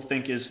most people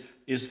think is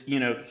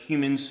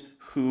humans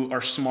who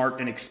are smart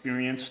and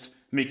experienced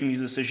making these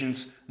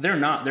decisions. They're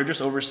not. They're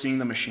just overseeing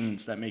the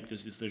machines that make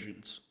these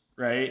decisions,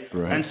 right?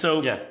 And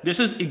so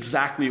this is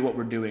exactly what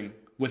we're doing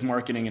with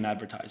marketing and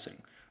advertising,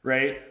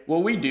 right?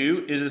 What we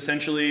do is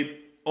essentially,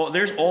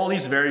 there's all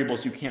these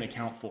variables you can't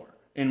account for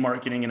in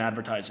marketing and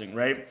advertising,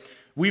 right?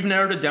 We've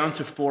narrowed it down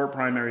to 4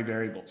 primary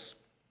variables.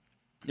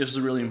 This is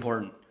really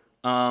important.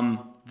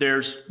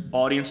 There's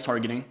audience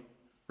targeting,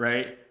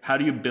 right? How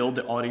do you build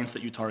the audience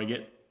that you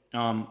target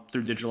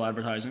through digital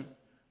advertising?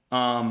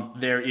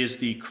 There is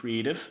the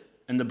creative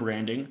and the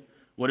branding.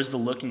 What is the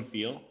look and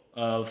feel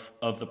of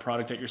the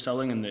product that you're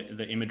selling and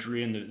the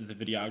imagery and the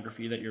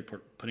videography that you're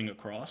putting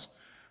across?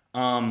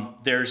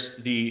 There's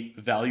the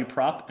value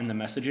prop and the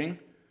messaging.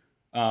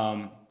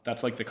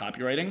 That's like the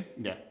copywriting.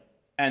 Yeah.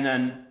 And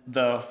then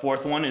the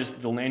 4th one is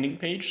the landing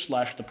page /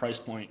 the price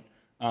point.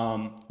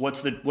 What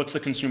is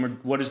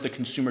the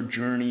consumer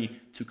journey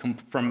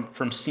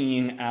from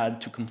seeing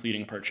ad to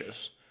completing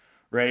purchase,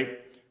 right?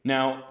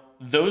 Now,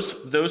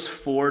 those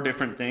 4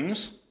 different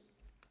things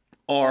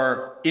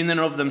are in and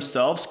of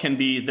themselves can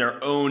be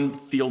their own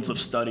fields of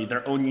study,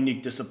 their own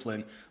unique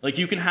discipline. Like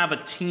you can have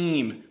a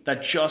team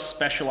that just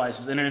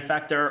specializes, and in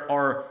fact, there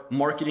are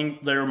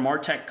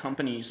MarTech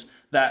companies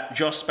that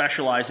just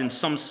specialize in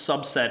some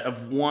subset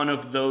of one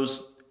of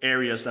those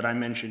areas that I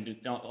mentioned,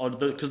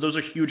 because those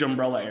are huge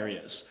umbrella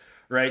areas,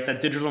 right?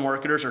 That digital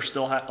marketers are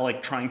still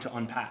trying to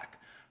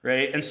unpack,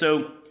 right? And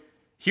so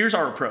here's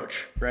our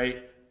approach,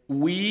 right?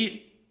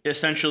 We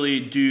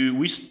essentially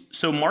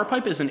so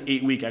Marpipe is an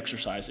 8-week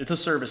exercise. It's a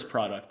service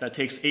product that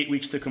takes 8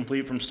 weeks to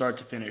complete from start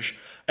to finish.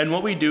 And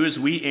what we do is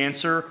we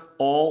answer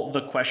all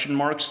the question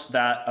marks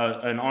that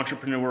an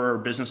entrepreneur or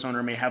business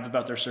owner may have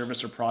about their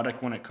service or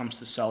product when it comes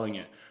to selling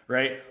it,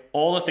 right?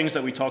 All the things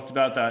that we talked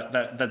about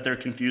that they're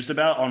confused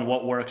about on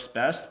what works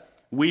best,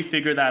 we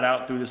figure that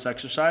out through this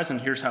exercise, and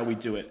here's how we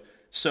do it.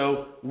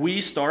 So we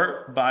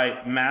start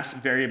by mass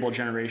variable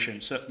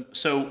generation.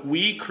 So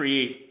we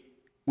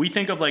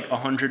think of like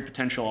 100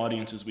 potential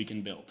audiences we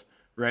can build,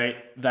 right?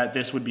 That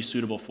this would be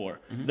suitable for.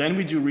 Mm-hmm. Then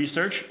we do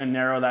research and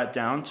narrow that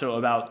down to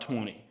about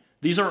 20.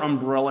 These are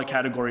umbrella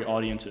category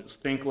audiences.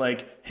 Think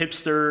like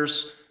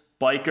hipsters,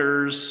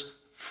 bikers,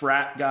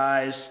 frat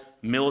guys,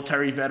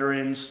 military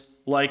veterans,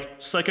 like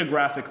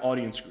psychographic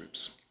audience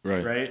groups,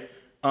 right?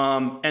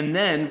 And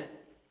then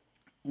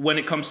when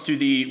it comes to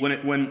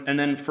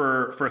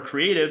for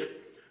creative,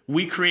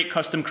 we create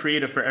custom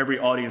creative for every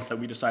audience that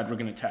we decide we're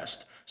going to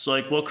test. So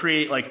like we'll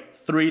create like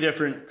 3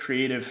 different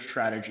creative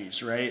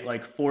strategies, right?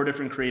 Like 4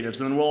 different creatives.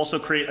 And then we'll also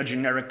create a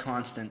generic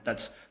constant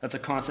that's a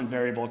constant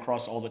variable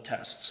across all the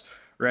tests,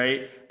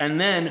 right? And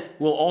then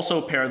we'll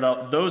also pair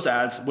those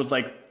ads with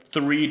like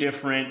 3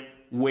 different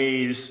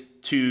ways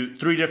to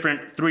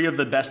 3 of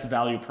the best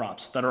value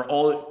props that are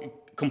all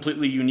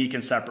completely unique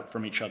and separate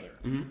from each other,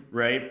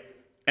 right?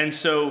 And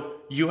so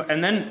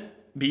and then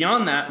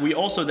beyond that, we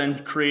also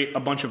then create a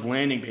bunch of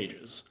landing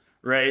pages,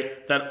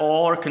 right? That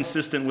all are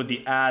consistent with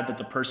the ad that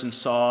the person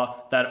saw,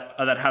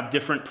 that have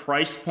different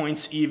price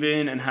points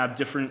even, and have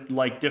different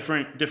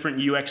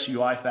UX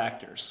UI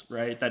factors,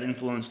 right? That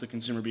influence the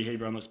consumer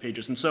behavior on those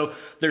pages. And so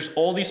there's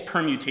all these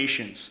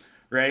permutations,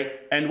 right?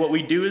 And what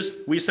we do is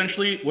we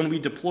essentially, when we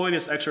deploy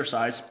this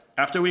exercise,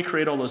 after we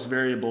create all those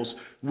variables,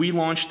 we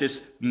launch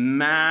this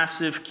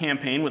massive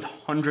campaign with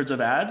hundreds of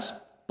ads.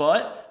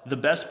 But the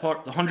best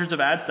part, the hundreds of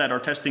ads that are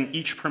testing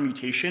each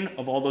permutation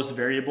of all those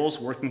variables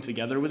working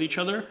together with each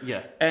other.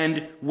 Yeah.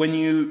 And when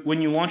you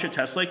launch a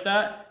test like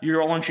that,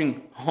 you're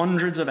launching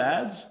hundreds of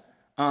ads.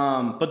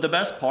 But the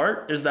best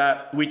part is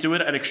that we do it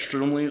at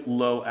extremely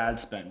low ad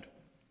spend,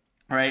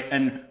 right?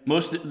 And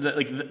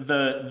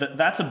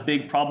that's a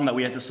big problem that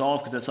we had to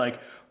solve, because it's like,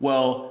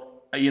 well,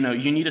 you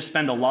need to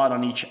spend a lot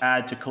on each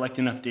ad to collect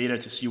enough data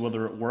to see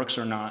whether it works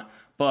or not.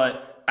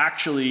 But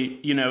actually,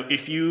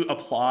 if you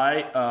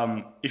apply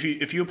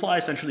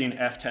essentially an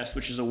F-test,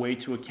 which is a way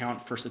to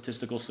account for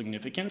statistical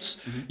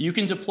significance, you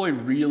can deploy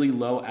really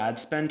low ad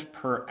spend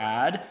per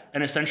ad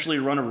and essentially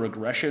run a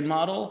regression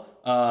model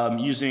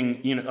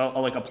using,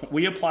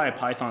 we apply a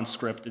Python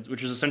script,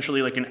 which is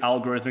essentially like an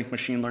algorithmic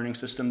machine learning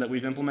system that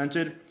we've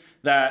implemented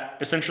that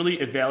essentially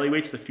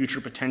evaluates the future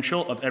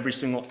potential of every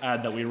single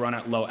ad that we run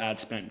at low ad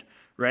spend,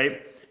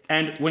 right?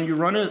 And when you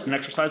run an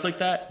exercise like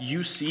that,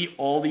 you see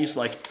all these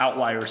like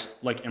outliers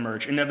like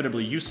emerge.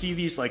 Inevitably, you see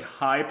these like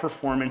high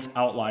performance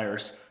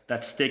outliers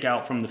that stick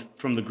out from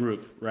the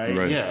group,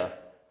 right? Yeah.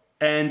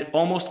 And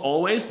almost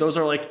always, those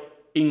are like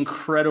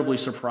incredibly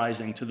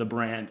surprising to the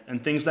brand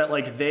and things that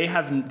like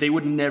they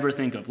would never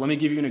think of. Let me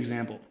give you an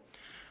example.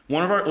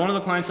 One of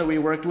the clients that we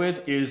worked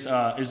with is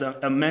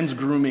a men's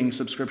grooming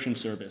subscription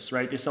service,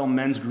 right? They sell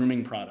men's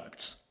grooming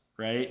products,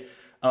 right?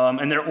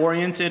 And they're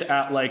oriented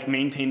at like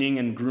maintaining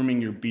and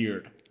grooming your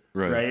beard,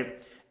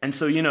 right? And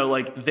so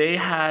like they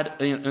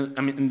had,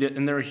 and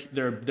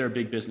they're a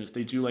big business.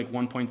 They do like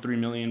 1.3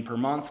 million per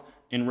month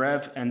in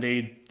rev, and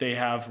they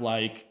have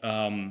like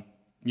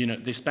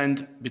they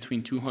spend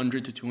between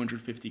 200 to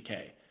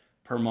 250K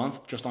per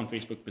month just on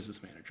Facebook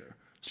Business Manager.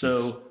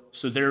 So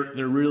they're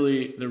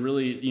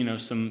really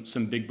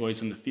some big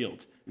boys in the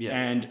field. Yeah.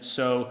 And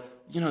so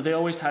they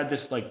always had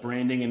this like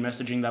branding and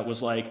messaging that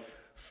was like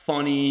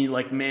funny,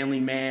 like manly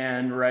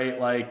man, right?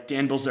 Like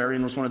Dan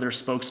Bilzerian was one of their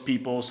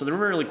spokespeople. So they were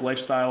very like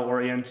lifestyle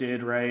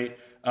oriented, right?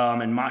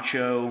 And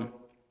macho.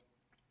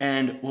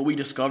 And what we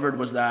discovered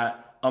was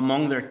that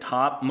among their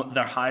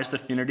highest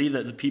affinity,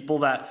 that the people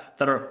that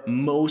are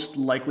most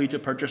likely to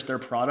purchase their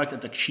product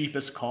at the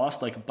cheapest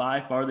cost, like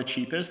by far the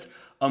cheapest,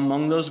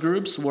 among those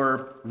groups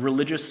were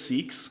religious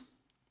Sikhs,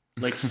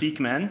 like Sikh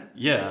men.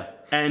 Yeah.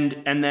 And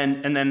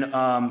then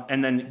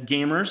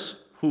gamers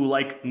who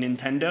like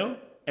Nintendo,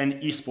 and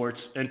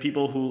esports, and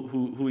people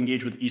who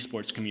engage with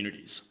esports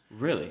communities.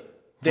 Really?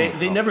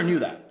 They never knew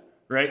that,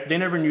 right? They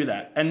never knew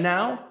that. And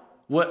now,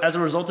 as a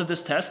result of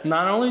this test,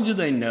 not only do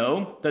they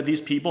know that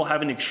these people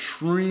have an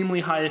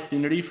extremely high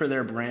affinity for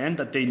their brand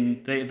that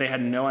they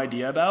had no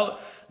idea about,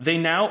 they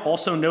now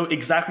also know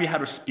exactly how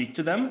to speak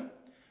to them,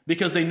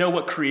 because they know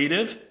what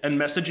creative and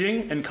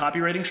messaging and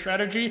copywriting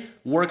strategy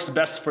works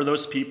best for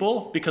those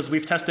people, because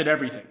we've tested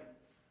everything.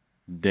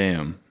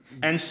 Damn.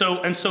 And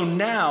so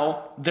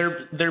now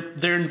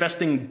they're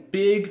investing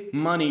big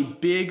money,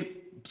 big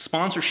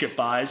sponsorship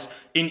buys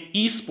in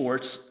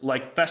esports,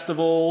 like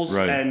festivals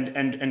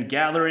and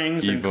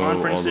gatherings Evo, and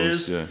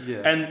conferences. Those,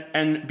 yeah.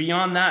 And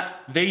beyond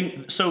that,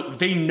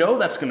 they know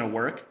that's going to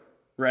work,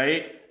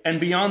 right? And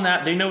beyond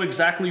that, they know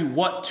exactly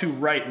what to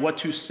write, what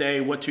to say,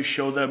 what to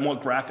show them,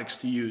 what graphics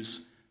to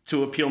use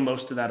to appeal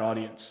most to that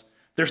audience.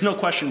 There's no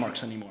question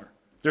marks anymore.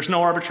 There's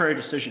no arbitrary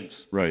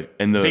decisions. Right.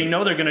 And They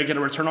know they're going to get a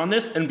return on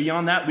this, and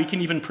beyond that, we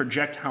can even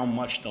project how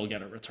much they'll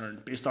get a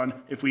return based on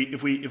if we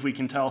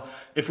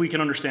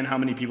can understand how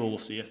many people will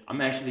see it.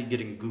 I'm actually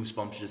getting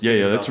goosebumps just yeah,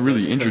 thinking that's about really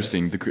this, 'cause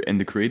interesting.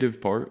 The creative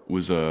part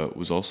was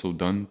also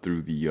done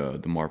through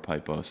the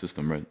Marpipe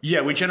system, right?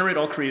 Yeah, we generate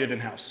all creative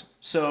in-house.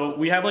 So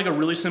we have like a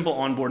really simple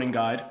onboarding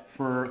guide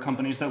for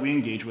companies that we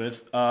engage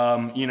with.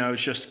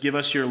 It's just give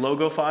us your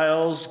logo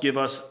files, give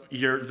us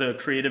the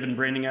creative and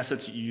branding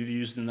assets you've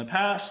used in the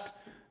past.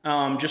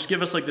 Just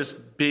give us like this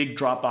big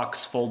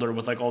Dropbox folder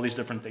with like all these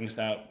different things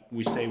that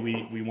we say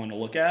we want to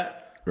look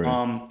at.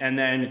 Right. And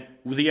then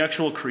with the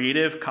actual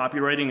creative,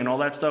 copywriting, and all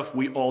that stuff,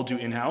 we all do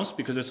in-house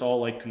because it's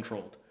all like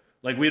controlled.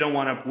 Like we don't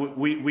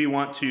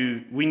want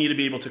to, we need to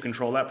be able to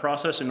control that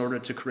process in order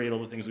to create all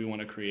the things we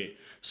want to create.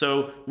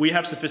 So we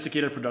have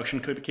sophisticated production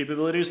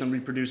capabilities, and we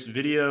produce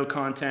video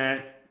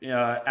content,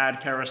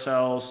 ad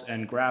carousels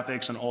and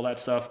graphics and all that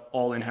stuff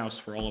all in-house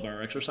for all of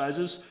our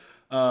exercises.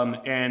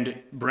 And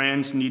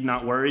brands need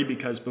not worry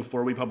because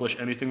before we publish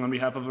anything on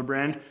behalf of a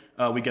brand,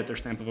 we get their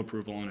stamp of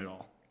approval on it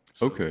all.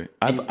 Okay,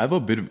 I have a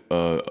bit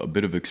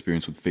of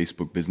experience with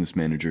Facebook Business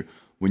Manager.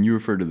 When you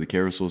refer to the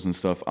carousels and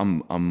stuff,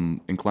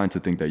 I'm inclined to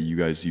think that you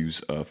guys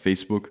use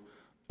Facebook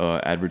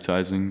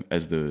advertising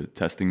as the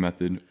testing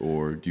method,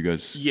 or do you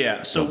guys?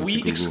 Yeah, so delve into we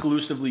Google?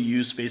 exclusively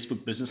use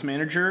Facebook Business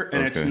Manager,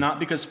 and it's Okay. not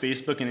because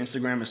Facebook and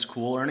Instagram is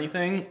cool or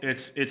anything.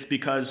 It's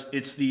because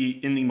it's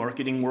in the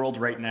marketing world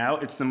right now,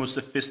 it's the most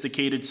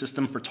sophisticated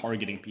system for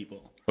targeting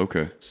people.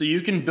 Okay. So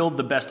you can build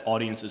the best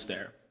audiences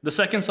there. The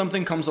second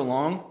something comes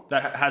along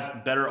that has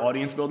better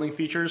audience building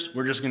features,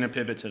 we're just going to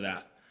pivot to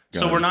that.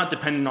 So Got we're it. not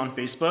dependent on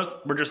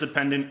Facebook. We're just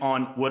dependent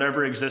on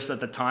whatever exists at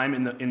the time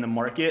in the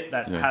market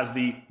that has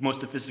the most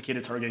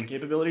sophisticated targeting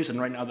capabilities,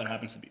 and right now that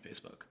happens to be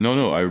Facebook.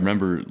 No, I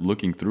remember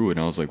looking through it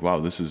and I was like,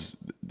 wow, this is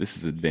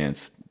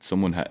advanced.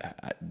 Someone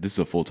this is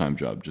a full-time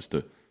job just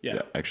to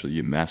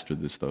actually master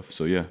this stuff.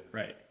 So yeah.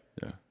 Right.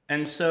 Yeah.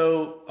 And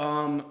so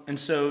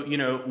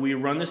we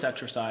run this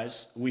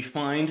exercise. We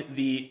find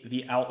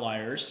the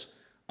outliers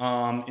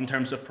in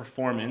terms of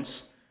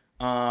performance.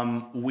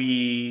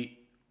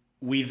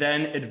 We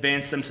then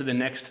advance them to the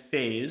next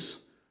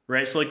phase,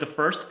 right? So like the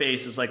first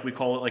phase is like, we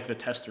call it like the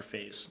tester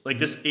phase. Like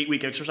this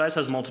 8-week exercise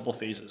has multiple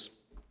phases.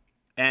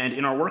 And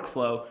in our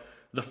workflow,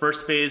 the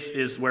first phase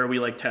is where we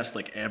like test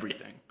like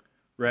everything,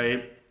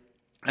 right?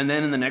 And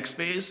then in the next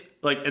phase,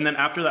 and then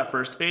after that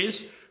first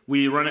phase,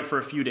 we run it for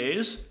a few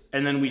days,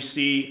 and then we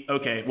see,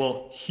 okay,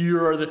 well,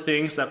 here are the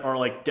things that are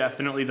like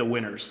definitely the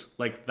winners,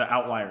 like the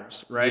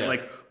outliers, right? Yeah.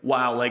 Like,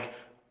 wow, like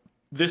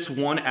this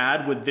one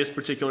ad with this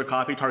particular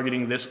copy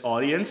targeting this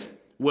audience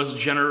was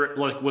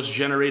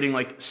generating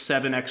like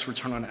 7x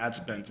return on ad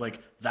spend. Like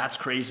that's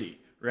crazy,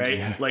 right?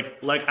 Yeah.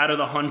 Like out of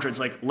the hundreds,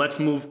 like let's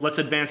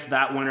advance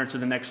that winner to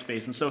the next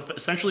phase. And so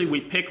essentially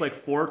we pick like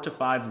 4 to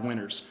 5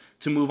 winners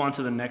to move on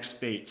to the next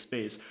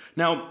phase.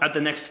 Now at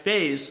the next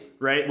phase,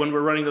 right, when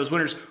we're running those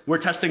winners, we're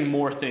testing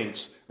more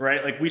things,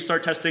 right? Like we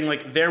start testing,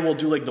 like there we'll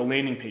do like the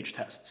landing page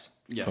tests.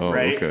 Yes. Oh,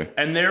 Right. okay.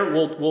 And there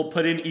we'll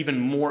put in even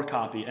more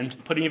copy and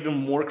put in even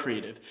more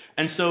creative.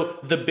 And so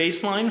the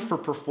baseline for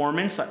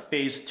performance at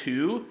phase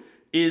 2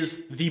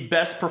 is the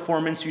best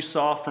performance you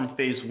saw from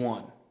phase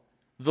 1.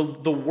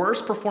 The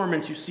worst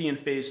performance you see in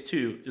phase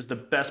 2 is the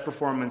best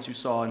performance you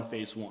saw in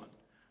phase 1.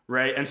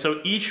 Right. And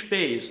so each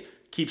phase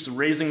keeps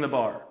raising the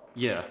bar.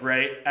 Yeah.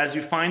 Right. As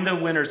you find the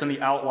winners and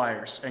the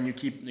outliers, and you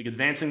keep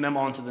advancing them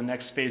on to the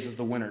next phase as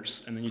the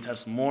winners, and then you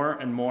test more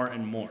and more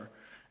and more.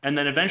 And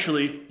then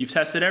eventually you've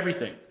tested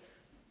everything.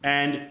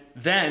 And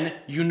then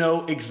you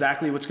know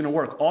exactly what's going to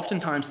work.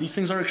 Oftentimes these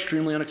things are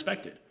extremely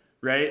unexpected,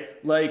 right?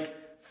 Like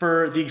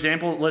for the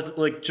example,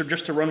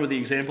 just to run with the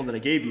example that I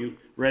gave you,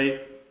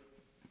 right?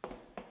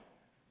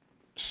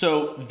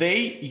 So they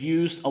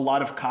used a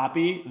lot of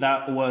copy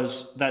that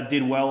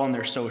did well on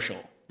their social,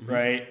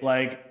 right?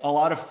 Like a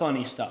lot of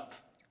funny stuff,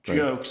 Right.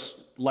 jokes,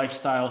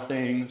 lifestyle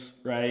things,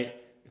 right?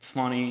 It's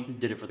funny.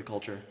 Did it for the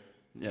culture.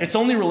 Yeah. It's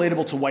only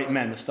relatable to white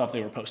men, the stuff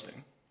they were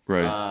posting.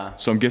 Right.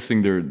 So I'm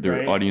guessing their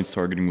Right. audience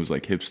targeting was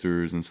like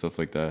hipsters and stuff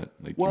like that.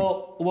 Like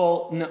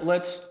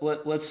Let's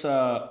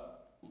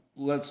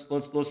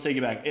take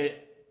it back.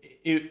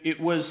 It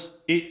was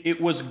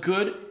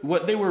good.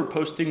 What they were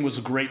posting was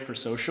great for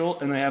social,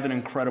 and they have an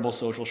incredible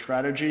social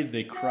strategy.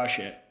 They crush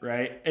it,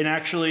 right? And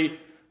actually,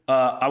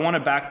 I want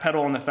to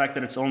backpedal on the fact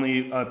that it's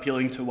only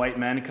appealing to white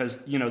men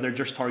because they're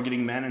just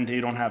targeting men, and they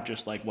don't have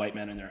just like white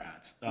men in their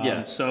ads.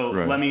 Yeah. So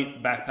Right. let me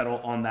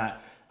backpedal on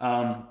that.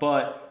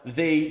 But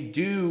they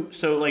do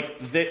so like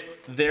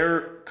their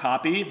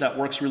copy that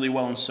works really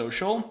well in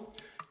social.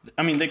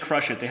 I mean, they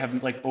crush it. They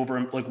have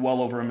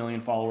well over 1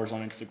 million followers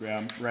on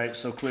Instagram, right?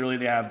 So clearly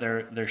they have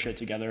their shit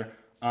together.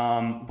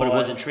 but it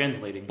wasn't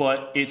translating.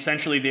 But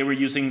essentially they were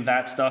using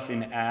that stuff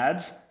in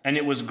ads, and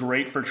it was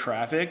great for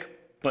traffic,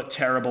 but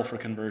terrible for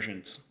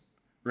conversions,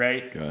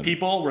 right? Got it.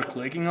 People were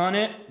clicking on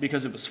it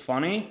because it was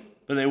funny,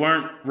 but they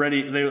weren't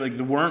ready. They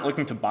weren't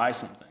looking to buy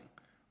something.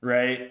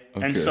 Right.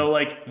 Okay. And so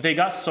they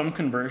got some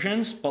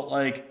conversions, but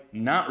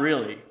not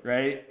really.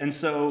 Right. And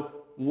so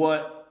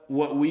what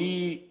what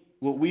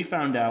we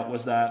found out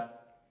was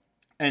that,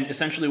 and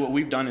essentially what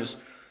we've done is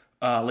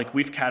like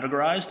we've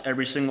categorized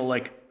every single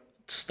like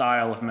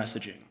style of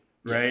messaging,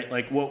 right?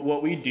 Like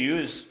what we do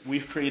is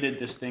we've created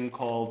this thing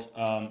called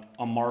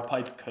a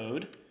Marpipe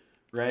code,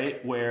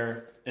 right?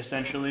 Where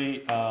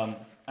essentially,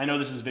 I know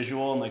this is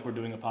visual and like we're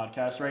doing a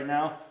podcast right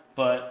now,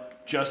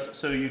 but just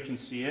so you can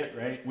see it,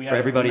 right? We have For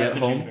everybody at messaging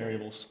home,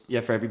 variables.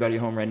 Yeah, for everybody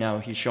at home right now,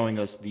 he's showing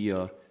us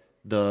the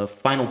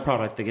final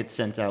product that gets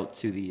sent out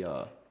to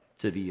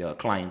the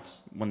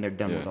clients when they're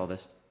done with all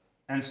this.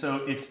 And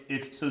so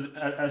it's so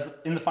as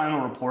in the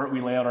final report, we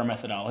lay out our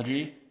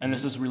methodology, and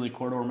this is really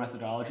core to our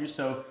methodology.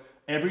 So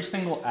every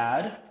single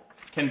ad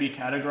can be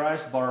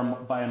categorized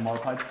by a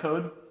Marpipe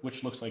code,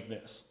 which looks like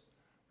this,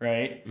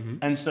 right? Mm-hmm.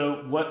 And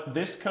so what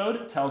this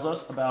code tells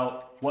us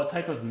about what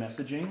type of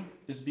messaging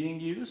is being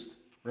used,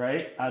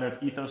 right? Out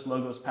of ethos,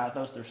 logos,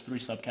 pathos, there's 3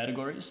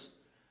 subcategories.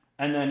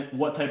 And then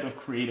what type of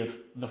creative,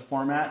 the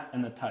format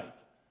and the type,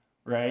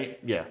 right?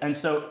 Yeah. And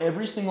so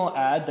every single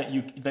ad that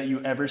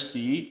you ever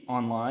see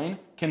online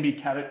can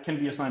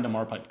be assigned a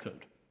Marpipe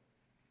code,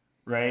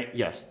 right?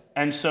 Yes.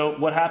 And so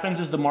what happens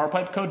is the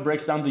Marpipe code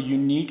breaks down the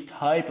unique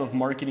type of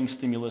marketing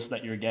stimulus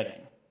that you're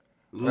getting.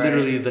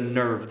 Literally the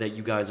nerve that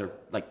you guys are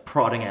like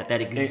prodding at, that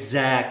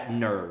exact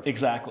nerve.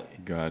 Exactly.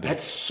 Got it.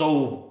 That's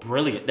so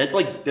brilliant. That's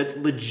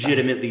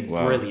legitimately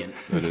brilliant.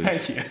 That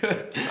is. Thank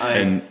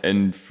you.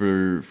 And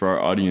for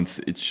our audience,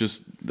 it's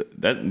just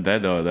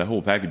that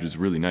whole package is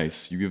really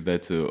nice. You give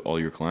that to all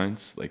your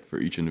clients, like for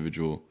each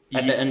individual.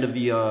 At the end of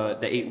the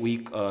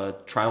 8-week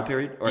trial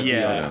period or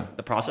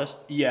the process.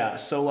 Yeah.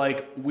 So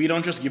like we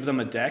don't just give them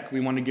a deck. We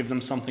want to give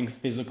them something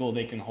physical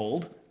they can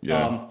hold.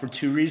 Yeah. For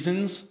 2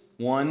 reasons.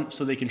 1,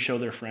 so they can show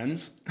their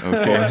friends. Of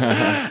course.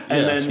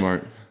 Then,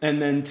 smart.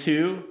 And then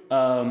 2,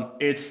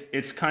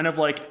 it's kind of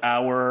like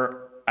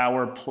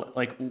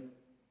like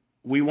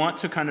we want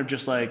to kind of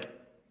just like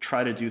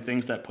try to do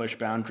things that push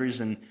boundaries,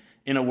 and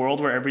in a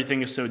world where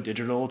everything is so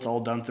digital, it's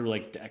all done through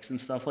like decks and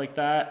stuff like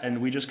that,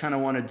 and we just kind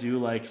of want to do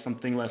like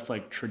something less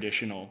like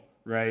traditional,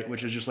 right?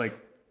 Which is just like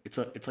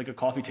it's like a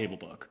coffee table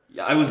book.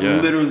 Yeah, I was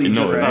literally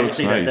just about to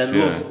say nice, that. That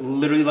looks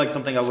literally like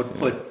something I would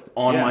put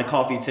on my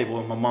coffee table,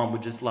 and my mom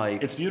would just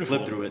like it's beautiful.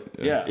 Flip through it.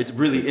 Yeah. It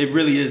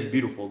really is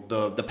beautiful.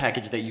 The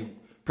package that you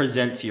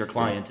present to your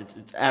clients,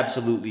 it's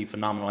absolutely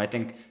phenomenal. I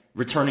think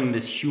returning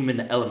this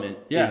human element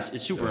is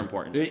super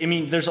important. I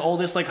mean, there's all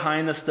this like high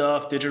end the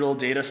stuff, digital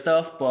data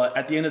stuff, but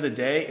at the end of the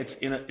day,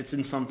 it's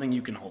in something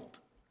you can hold.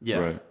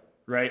 Yeah.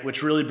 Right,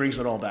 which really brings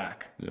it all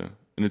back. Yeah.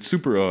 And it's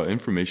super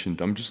information.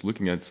 I'm just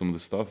looking at some of the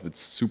stuff. It's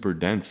super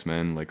dense,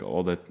 man. Like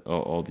all that,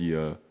 all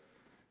the,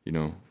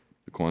 the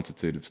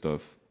quantitative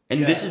stuff.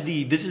 And this is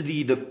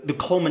the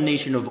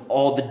culmination of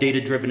all the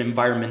data-driven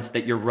environments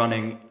that you're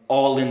running.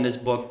 All in this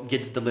book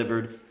gets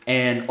delivered,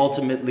 and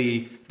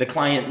ultimately the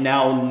client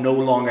now no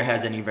longer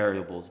has any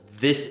variables.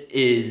 This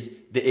is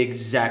the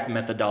exact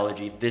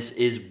methodology. This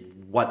is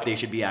what they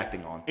should be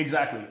acting on.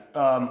 Exactly.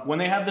 When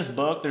they have this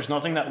book, there's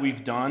nothing that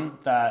we've done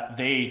that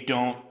they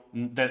don't.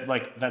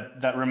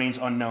 That remains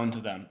unknown to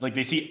them. Like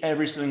they see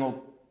every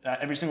single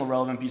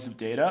relevant piece of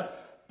data,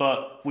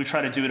 but we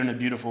try to do it in a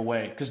beautiful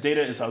way because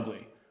data is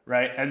ugly,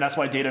 right? And that's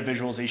why data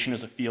visualization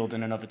is a field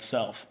in and of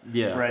itself.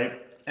 Yeah. Right.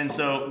 And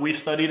so we've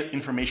studied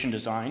information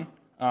design,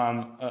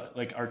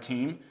 like our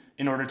team,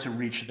 in order to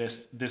reach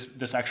this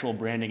actual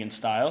branding and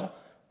style.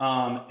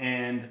 Here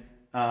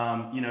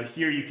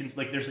you can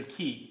there's a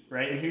key,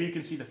 right? And here you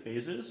can see the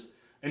phases.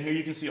 And here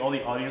you can see all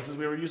the audiences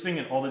we were using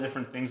and all the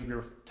different things we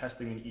were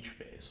testing in each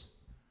phase,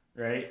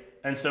 right?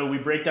 And so we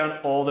break down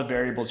all the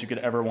variables you could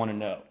ever want to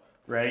know,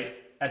 right?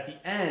 At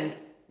the end,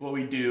 what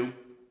we do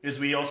is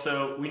we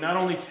not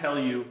only tell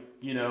you,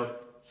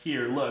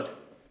 here, look,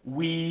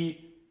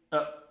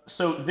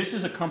 so this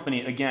is a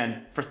company,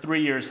 again, for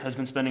 3 years has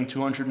been spending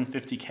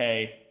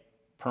 $250K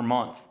per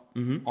month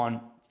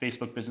on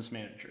Facebook Business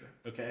Manager,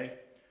 okay?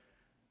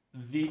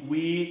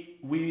 We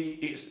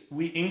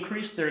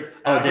increased their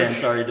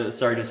average, Dan,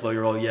 sorry to slow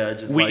your roll. Yeah,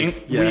 just we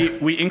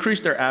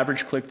increased their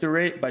average click-through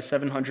rate by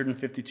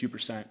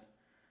 752%.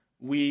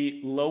 We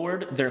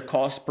lowered their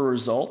cost per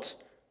result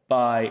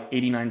by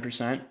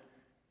 89%,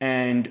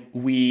 and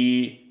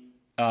we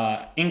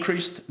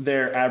increased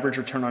their average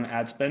return on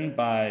ad spend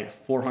by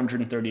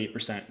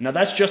 438%. Now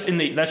that's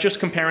just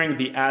comparing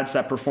the ads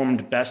that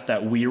performed best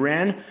that we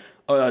ran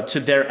to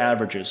their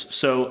averages.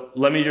 So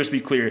let me just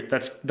be clear.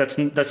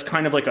 That's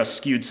kind of like a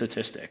skewed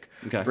statistic,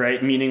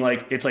 right? Meaning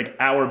like it's like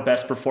our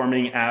best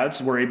performing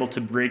ads were able to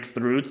break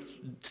through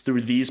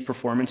these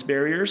performance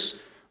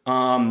barriers,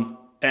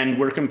 and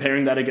we're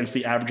comparing that against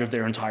the average of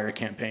their entire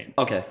campaign.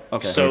 Okay.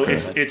 So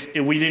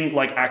we didn't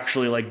like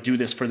actually like do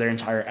this for their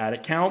entire ad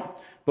account,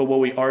 but what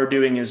we are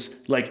doing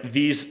is like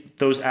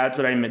those ads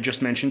that I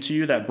just mentioned to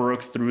you that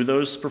broke through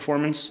those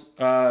performance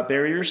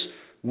barriers.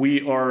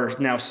 We are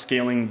now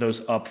scaling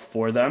those up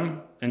for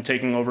them and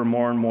taking over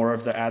more and more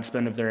of the ad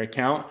spend of their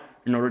account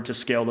in order to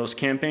scale those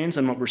campaigns.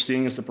 And what we're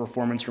seeing is the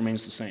performance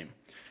remains the same.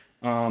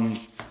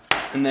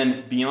 And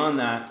then beyond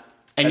that,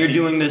 And you're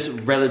doing this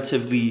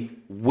relatively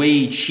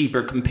way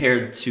cheaper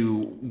compared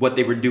to what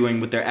they were doing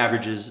with their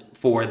averages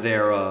for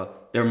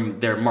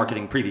their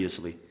marketing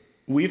previously.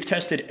 We've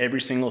tested every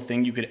single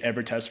thing you could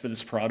ever test for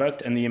this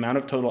product, and the amount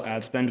of total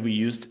ad spend we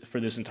used for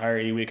this entire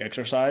 8-week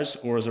exercise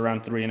was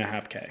around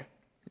 $3.5K.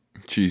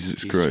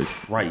 Jesus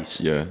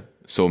Christ. Yeah.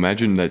 So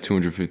imagine that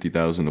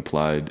 250,000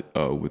 applied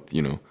with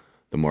the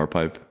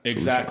MarPipe.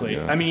 Exactly.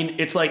 Solution. Yeah. I mean,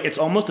 it's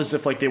almost as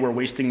if like they were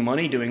wasting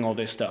money doing all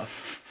this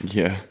stuff.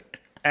 Yeah.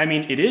 I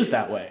mean, it is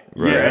that way,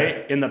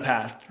 right? In the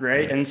past,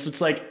 right? And so it's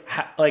like,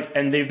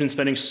 and they've been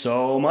spending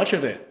so much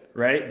of it,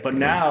 right? But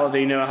now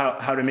they know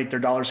how to make their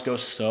dollars go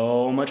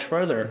so much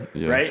further,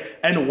 right?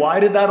 And why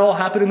did that all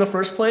happen in the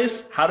first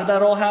place? How did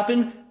that all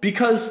happen?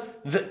 Because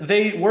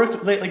they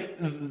worked,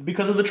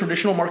 because of the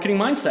traditional marketing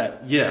mindset.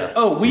 Yeah.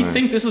 Oh, we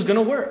think this is going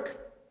to work.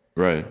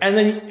 Right. And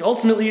then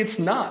ultimately it's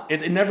not.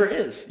 It never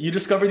is. You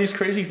discover these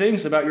crazy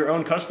things about your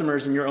own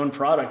customers and your own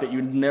product that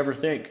you'd never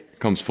think.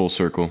 Comes full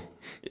circle.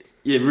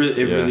 It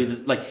really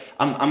does. Like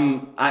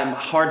I'm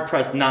hard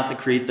pressed not to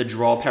create the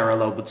draw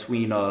parallel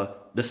between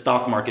the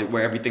stock market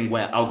where everything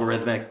went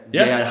algorithmic.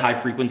 Yeah. They had high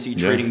frequency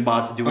trading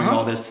bots doing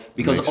all this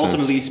because Makes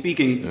ultimately sense.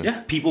 speaking,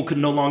 people could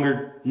no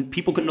longer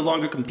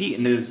compete.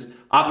 And there's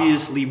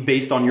obviously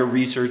based on your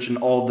research and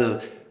all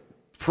the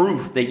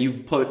proof that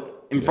you've put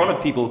in front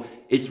of people,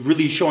 it's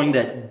really showing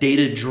that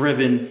data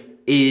driven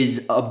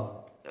is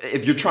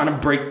if you're trying to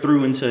break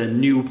through into a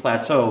new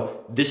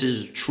plateau, this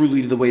is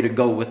truly the way to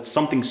go with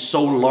something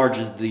so large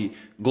as the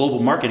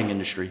global marketing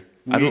industry.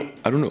 I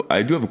don't know.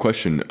 I do have a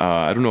question.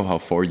 I don't know how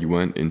far you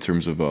went in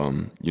terms of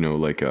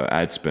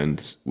ad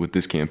spend with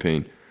this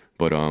campaign,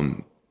 but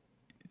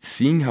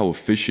seeing how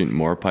efficient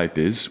MarPipe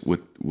is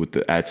with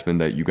the ad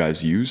spend that you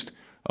guys used,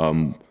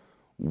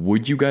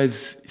 would you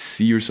guys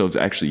see yourselves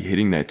actually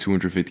hitting that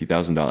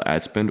 $250,000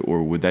 ad spend,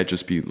 or would that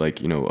just be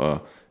like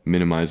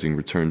minimizing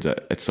returns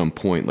at some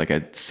point, like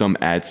at some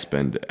ad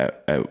spend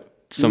at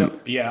some? No,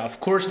 yeah, of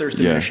course there's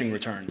diminishing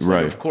returns.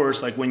 Right. Like, of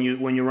course, like when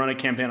you run a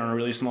campaign on a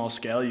really small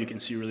scale, you can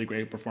see really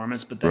great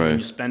performance, but then when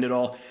you spend it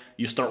all,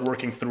 you start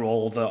working through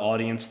all the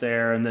audience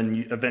there, and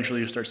then eventually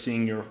you start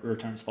seeing your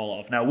returns fall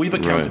off. Now we've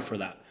accounted for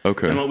that.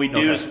 Okay. And what we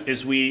do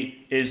is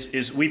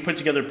we put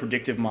together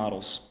predictive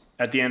models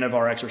at the end of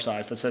our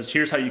exercise that says,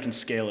 here's how you can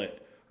scale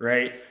it,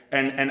 right?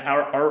 And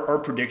our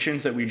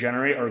predictions that we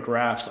generate are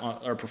graphs,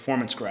 are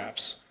performance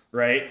graphs,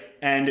 right?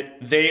 And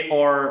they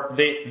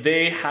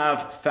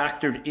have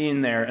factored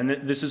in there, and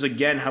this is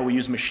again how we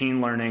use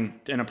machine learning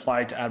and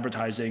apply it to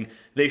advertising.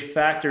 They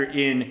factor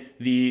in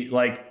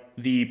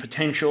the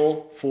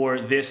potential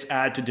for this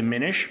ad to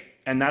diminish,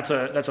 and that's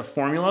a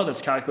formula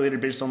that's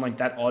calculated based on like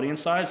that audience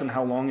size and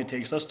how long it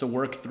takes us to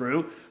work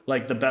through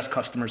like the best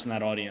customers in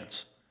that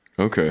audience.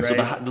 Okay. Right?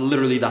 So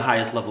literally the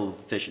highest level of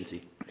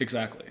efficiency.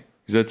 Exactly.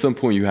 Because at some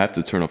point you have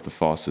to turn off the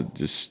faucet. It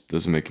just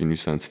doesn't make any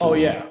sense to me. Oh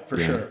yeah,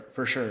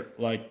 for sure.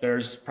 Like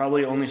there's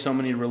probably only so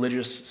many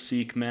religious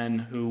Sikh men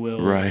who will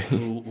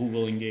who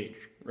will engage.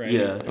 Right.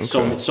 Yeah.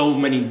 Okay. So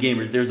many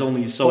gamers. There's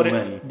only so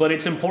many. But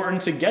it's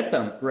important to get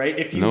them right.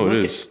 If you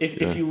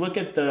look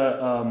at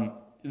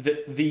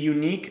the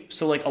unique,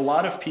 so like a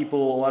lot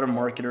of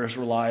marketers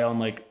rely on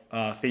like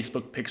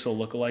Facebook pixel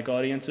lookalike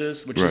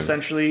audiences, which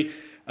essentially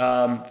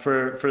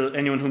for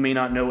anyone who may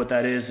not know what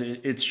that is,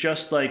 it's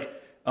just like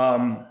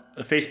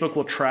Facebook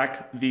will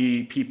track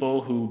the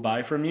people who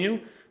buy from you,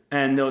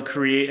 and they'll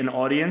create an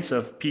audience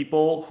of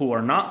people who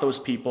are not those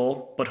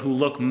people, but who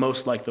look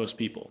most like those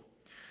people.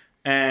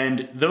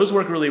 And those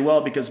work really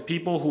well because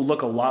people who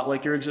look a lot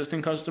like your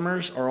existing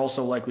customers are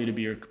also likely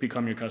to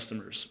become your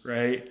customers,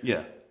 right?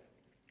 Yeah.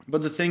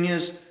 But the thing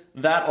is,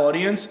 that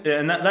audience,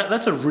 and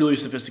that's a really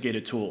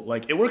sophisticated tool.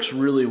 Like it works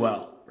really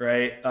well,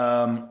 right?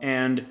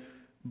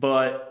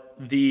 But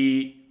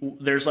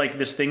there's like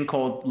this thing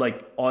called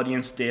like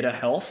audience data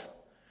health,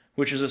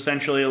 which is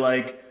essentially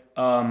like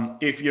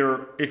if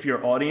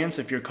your audience,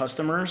 if your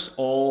customers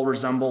all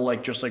resemble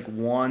like just like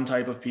one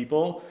type of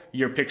people,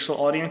 your pixel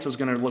audience is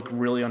going to look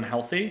really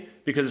unhealthy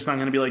because it's not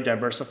going to be like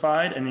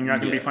diversified, and you're not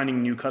going to be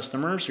finding new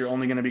customers. You're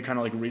only going to be kind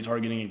of like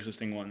retargeting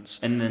existing ones.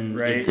 And then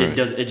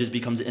it just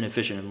becomes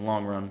inefficient in the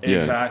long run.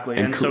 Exactly.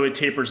 And so it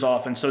tapers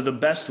off. And so the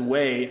best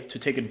way to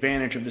take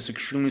advantage of this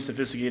extremely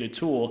sophisticated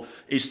tool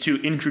is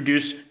to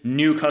introduce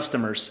new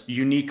customers,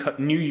 unique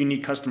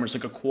customers,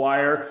 like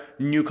acquire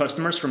new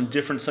customers from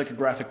different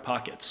psychographic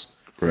pockets.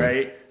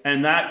 Right.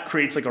 And that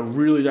creates like a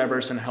really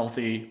diverse and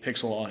healthy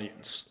pixel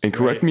audience. And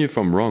correct me if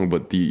I'm wrong,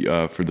 but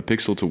for the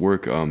pixel to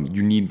work,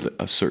 you need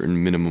a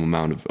certain minimum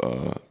amount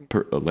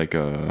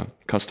of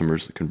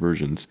customers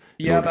conversions.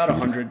 Yeah, about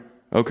 100.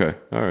 Okay,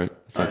 all right.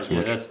 That's not too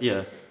much.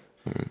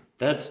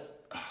 That's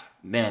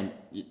man.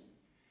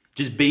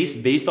 Just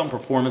based on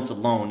performance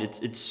alone,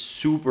 it's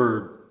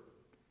super.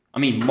 I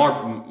mean,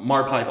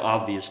 MarPipe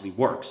obviously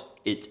works.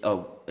 It's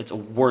a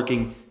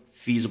working,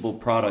 feasible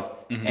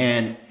product,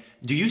 and.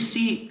 Do you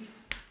see,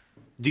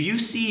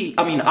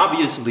 I mean,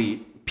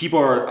 obviously, people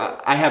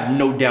I have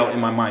no doubt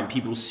in my mind,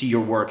 people see your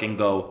work and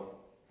go,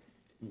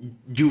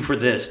 do for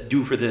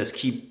this,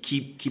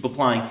 keep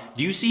applying.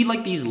 Do you see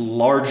like these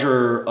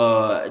larger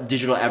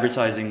digital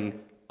advertising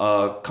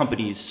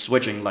companies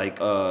switching like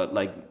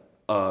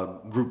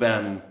Group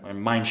M or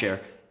Mindshare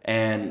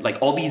and like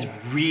all these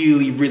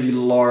really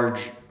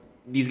large,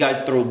 these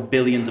guys throw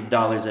billions of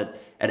dollars at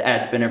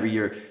ad spend every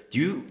year.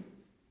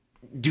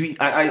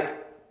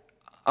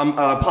 I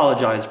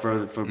apologize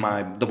for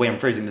the way I'm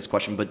phrasing this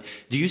question, but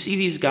do you see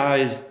these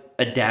guys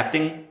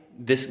adapting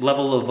this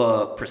level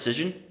of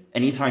precision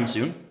anytime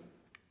soon?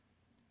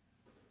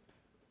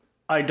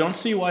 I don't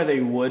see why they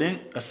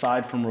wouldn't,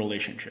 aside from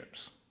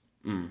relationships,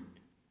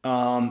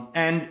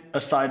 and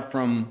aside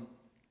from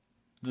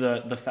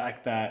the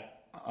fact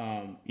that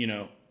I'm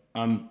young.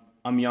 I'm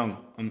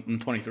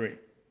 23,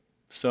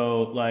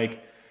 so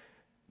like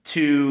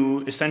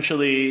we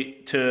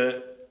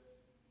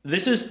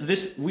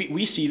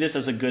see this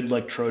as a good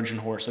like Trojan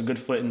horse, a good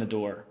foot in the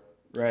door,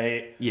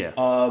 right? Yeah.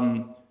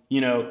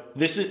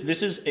 This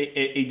is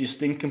a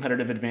distinct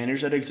competitive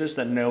advantage that exists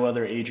that no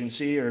other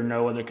agency or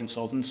no other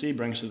consultancy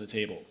brings to the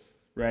table,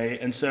 right?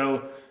 And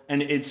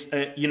it's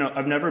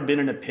I've never been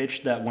in a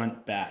pitch that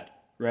went bad,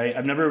 right?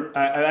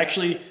 I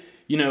actually,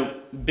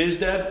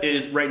 BizDev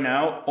is right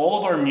now, all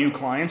of our new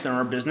clients in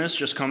our business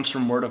just comes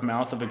from word of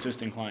mouth of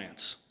existing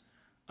clients.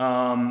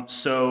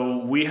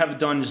 So we have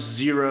done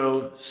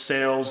zero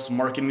sales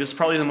marketing. This is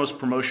probably the most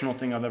promotional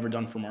thing I've ever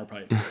done for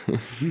Marpipe.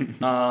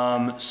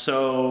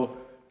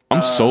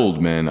 I'm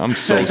sold, man. I'm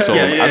so sold.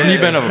 I don't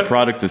even have a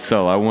product to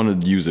sell. I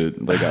want to use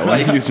it. Like I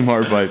like using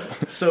Marpipe.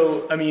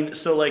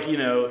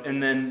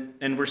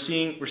 And we're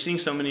seeing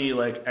so many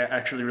like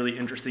actually really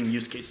interesting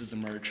use cases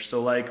emerge.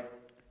 So like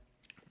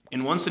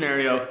in one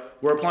scenario,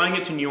 we're applying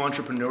it to new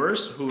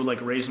entrepreneurs who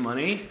like raise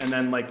money and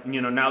then like,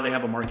 now they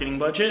have a marketing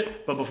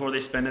budget, but before they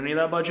spend any of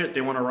that budget,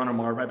 they want to run a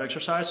Marpipe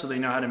exercise so they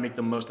know how to make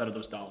the most out of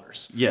those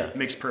dollars. Yeah. It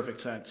makes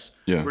perfect sense.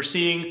 Yeah. We're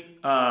seeing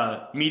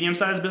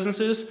medium-sized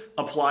businesses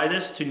apply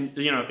this to,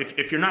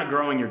 if you're not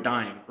growing, you're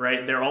dying,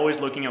 right? They're always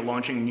looking at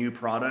launching new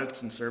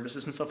products and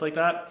services and stuff like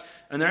that.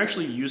 And they're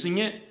actually using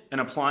it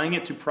and applying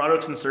it to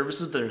products and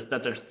services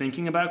that they're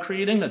thinking about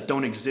creating that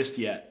don't exist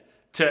yet.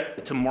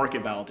 To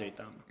market validate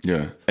them.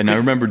 Yeah, and I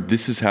remember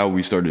this is how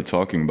we started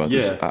talking about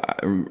this. Yeah.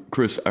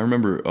 Chris, I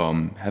remember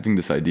having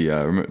this idea.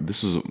 I remember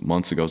this was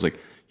months ago. I was like,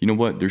 you know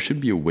what? There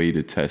should be a way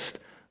to test,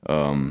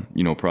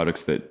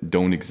 products that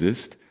don't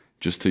exist,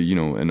 just to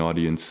an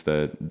audience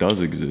that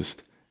does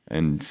exist,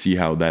 and see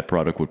how that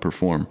product would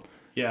perform.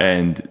 Yeah.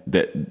 And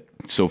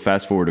so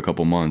fast forward a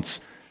couple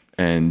months,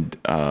 and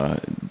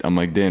I'm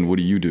like, Dan, what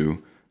do you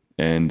do?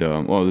 And,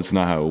 that's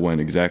not how it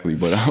went exactly,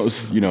 but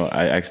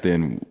I asked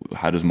Dan,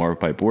 how does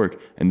Marpipe work?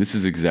 And this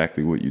is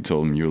exactly what you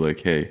told me. You're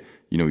like, hey,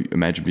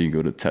 imagine being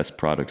able to test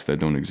products that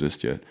don't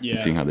exist yet and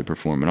seeing how they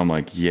perform. And I'm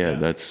like,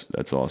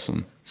 that's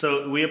awesome.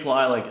 So we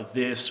apply like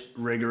this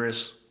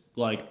rigorous,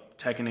 like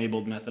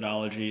tech-enabled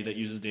methodology that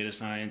uses data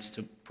science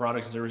to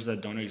products and services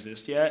that don't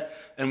exist yet.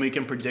 And we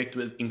can predict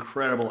with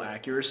incredible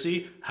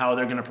accuracy how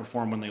they're going to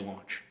perform when they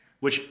launch,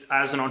 which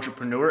as an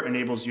entrepreneur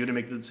enables you to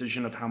make the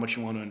decision of how much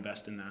you want to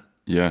invest in that.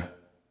 Yeah.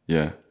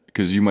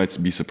 Because you might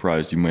be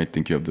surprised. You might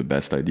think you have the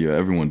best idea.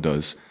 Everyone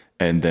does.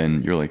 And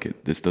then you're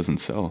like, this doesn't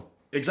sell.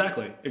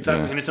 Exactly.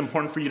 Yeah. And it's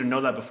important for you to know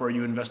that before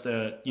you invest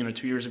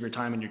 2 years of your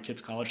time and your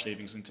kids' college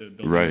savings into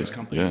building this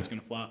company that's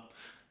going to flop.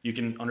 You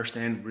can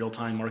understand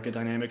real-time market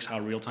dynamics, how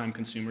real-time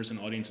consumers and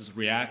audiences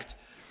react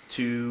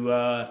to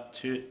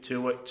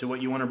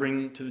what you want to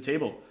bring to the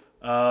table.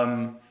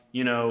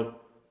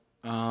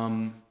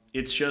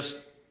 It's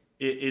just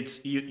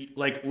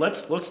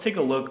let's take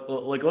a look.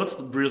 Let's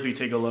briefly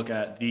take a look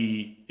at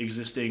the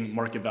existing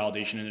market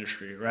validation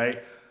industry,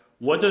 right?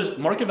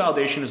 Market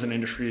validation is an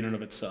industry in and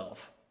of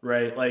itself,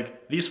 right?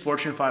 Like these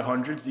Fortune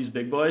 500s, these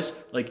big boys,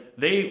 like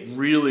they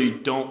really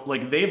don't,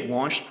 like they've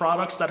launched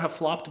products that have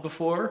flopped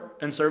before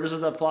and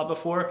services that flopped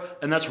before,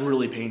 and that's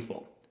really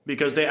painful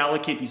because they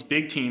allocate these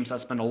big teams that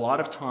spend a lot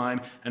of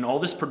time and all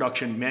this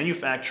production,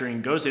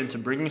 manufacturing goes into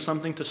bringing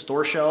something to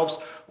store shelves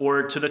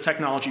or to the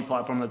technology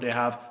platform that they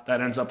have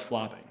that ends up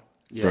flopping.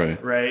 Yeah.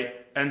 Right.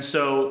 And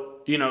so,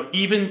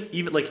 even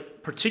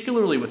like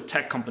particularly with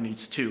tech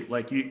companies too,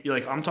 like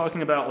I'm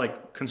talking about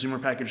like consumer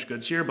packaged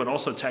goods here, but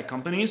also tech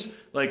companies.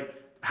 Like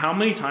how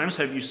many times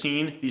have you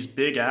seen these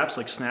big apps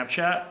like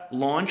Snapchat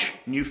launch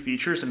new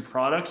features and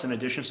products in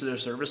addition to their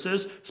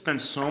services,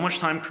 spend so much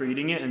time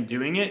creating it and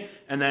doing it,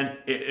 and then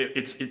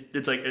it's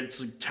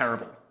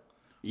terrible.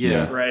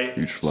 Yeah. Right.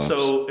 Huge flops.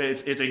 So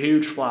it's a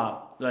huge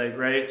flop. Like,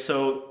 right.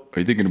 So are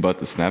you thinking about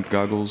the Snap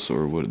goggles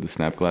or what? The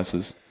Snap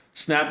glasses?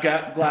 Snap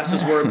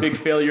glasses were a big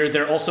failure.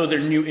 They're also their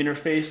new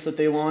interface that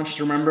they launched.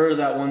 Remember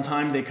that one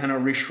time they kind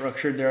of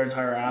restructured their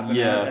entire app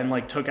and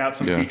like took out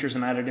some features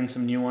and added in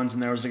some new ones,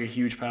 and there was like a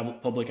huge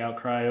public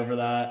outcry over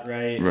that,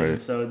 right?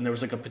 Right. And there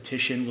was like a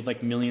petition with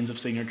like millions of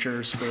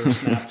signatures for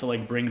Snap to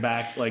like bring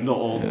back like the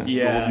old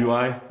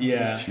UI.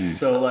 Yeah. Jeez.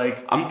 So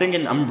like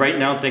I'm right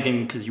now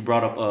thinking because you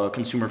brought up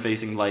consumer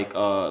facing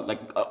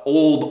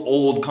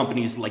old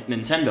companies like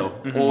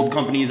Nintendo, old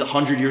companies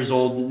 100 years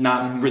old,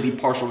 not really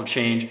partial to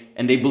change,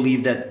 and they believe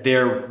believe that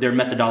their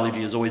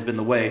methodology has always been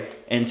the way.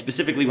 And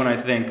specifically when I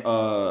think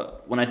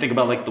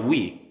about like the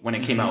Wii, when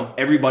it came out,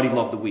 everybody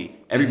loved the Wii.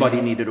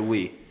 Everybody needed a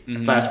Wii.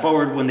 Fast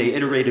forward when they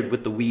iterated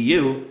with the Wii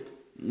U,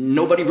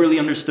 nobody really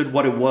understood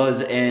what it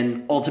was,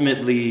 and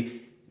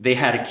ultimately they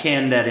had to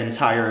can that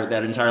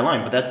entire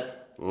line. But that's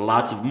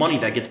lots of money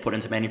that gets put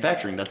into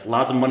manufacturing. That's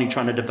lots of money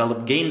trying to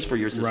develop games for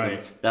your system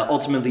that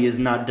ultimately is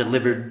not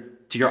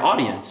delivered to your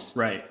audience.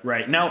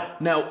 Right.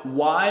 Now,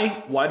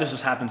 why does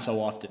this happen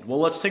so often? Well,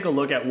 let's take a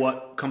look at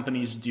what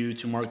companies do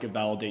to market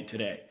validate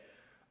today.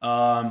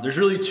 There's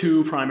really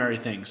two primary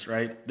things,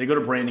 right? They go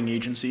to branding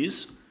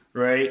agencies,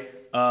 right?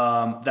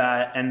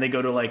 And they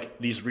go to like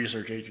these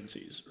research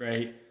agencies,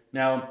 right?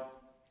 Now,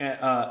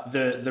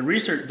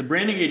 the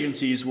branding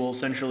agencies will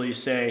essentially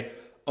say,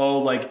 oh,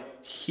 like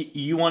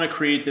you want to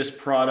create this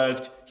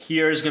product.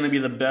 Here's going to be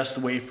the best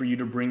way for you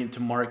to bring it to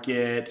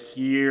market.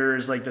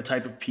 Here's like the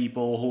type of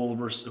people who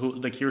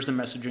like here's the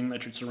messaging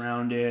that should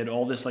surround it.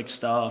 All this like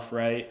stuff,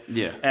 right?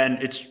 Yeah.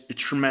 And it's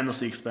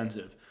tremendously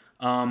expensive.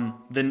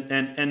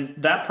 Then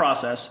that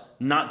process,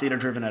 not data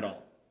driven at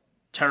all.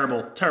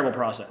 Terrible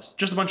process.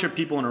 Just a bunch of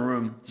people in a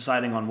room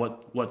deciding on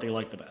what they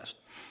like the best,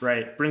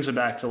 right? Brings it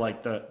back to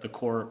like the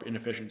core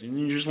inefficiency. And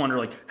you just wonder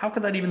like, how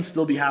could that even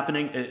still be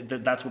happening?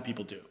 That's what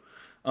people do.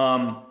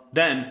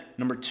 Then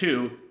number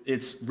two,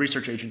 it's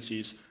research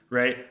agencies,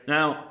 right?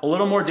 Now, a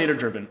little more data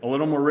driven, a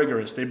little more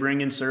rigorous. They bring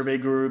in survey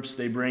groups,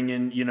 they bring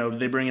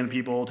in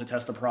people to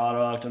test the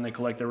product, and they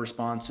collect their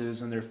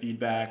responses and their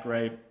feedback,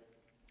 right?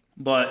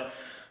 But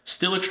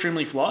still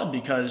extremely flawed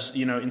because,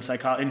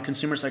 in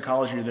consumer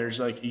psychology, there's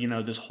like,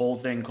 this whole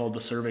thing called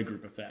the survey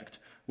group effect,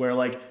 where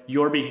like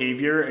your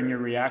behavior and your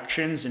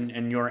reactions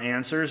and your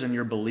answers and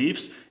your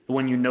beliefs,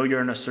 when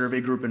you're in a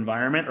survey group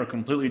environment, are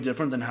completely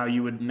different than how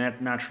you would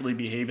naturally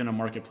behave in a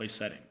marketplace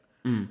setting,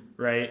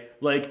 right?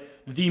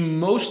 Like the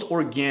most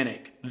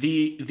organic,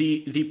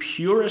 the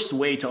purest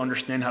way to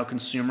understand how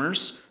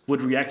consumers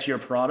would react to your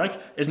product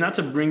is not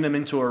to bring them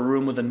into a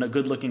room with a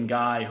good-looking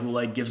guy who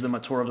like gives them a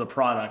tour of the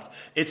product.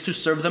 It's to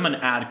serve them an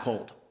ad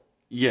cold.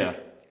 Yeah.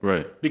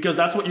 Right. Because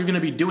that's what you're going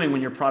to be doing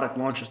when your product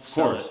launches to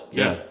sell it.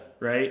 Yeah.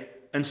 Right?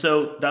 And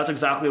so that's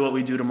exactly what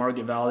we do to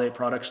market validate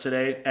products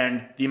today.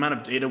 And the amount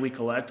of data we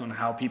collect on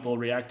how people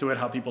react to it,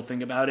 how people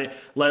think about it,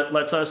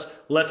 lets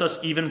us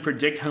even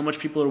predict how much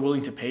people are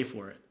willing to pay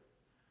for it.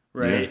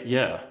 Right?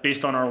 Yeah.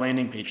 Based on our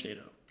landing page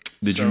data.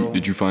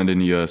 Did you find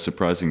any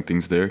surprising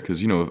things there?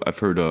 Because I've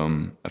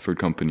heard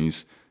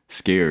companies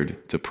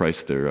scared to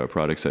price their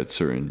products at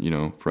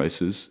certain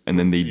prices, and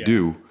then they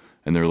do,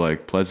 and they're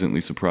like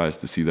pleasantly surprised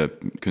to see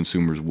that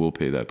consumers will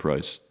pay that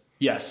price.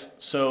 Yes.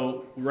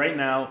 So right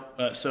now,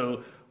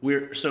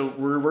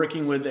 we're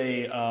working with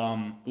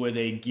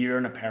a gear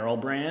and apparel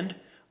brand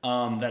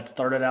that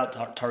started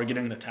out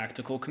targeting the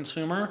tactical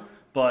consumer,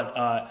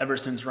 but ever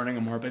since running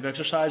a Marpipe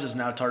exercise is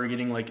now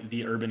targeting like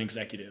the urban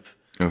executive.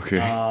 Okay.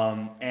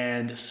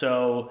 And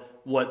so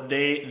what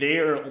they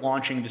are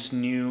launching this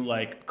new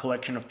like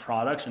collection of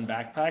products and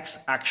backpacks,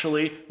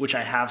 actually, which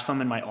I have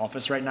some in my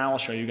office right now. I'll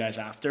show you guys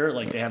after.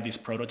 Like they have these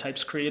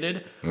prototypes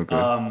created.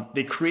 Okay.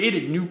 They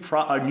created a new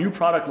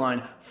product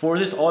line for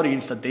this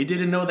audience that they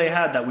didn't know they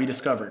had that we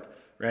discovered,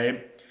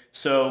 right?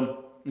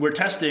 So we're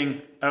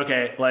testing.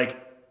 Okay, like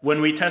when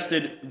we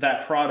tested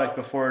that product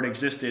before it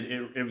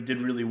existed, it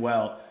did really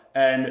well.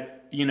 And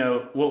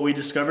what we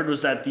discovered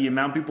was that the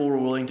amount people were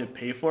willing to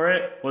pay for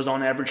it was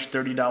on average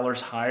 $30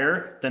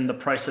 higher than the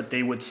price that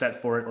they would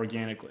set for it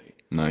organically.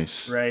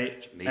 Nice.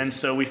 Right? And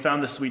so we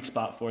found the sweet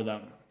spot for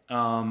them.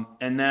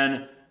 And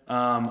then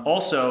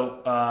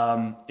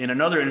also, in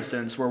another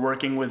instance, we're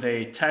working with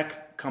a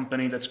tech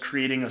company that's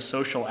creating a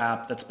social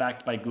app that's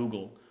backed by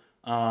Google.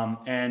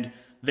 And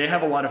they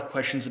have a lot of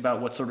questions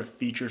about what sort of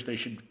features they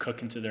should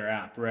cook into their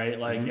app, right?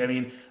 Like, I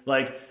mean,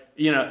 like,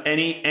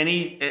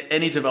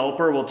 any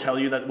developer will tell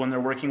you that when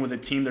they're working with a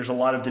team, there's a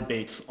lot of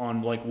debates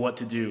on like what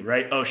to do,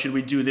 right? Oh, should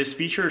we do this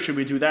feature or should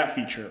we do that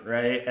feature,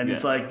 right? And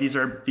it's like these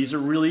are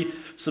really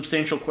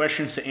substantial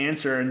questions to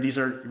answer, and these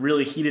are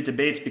really heated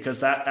debates because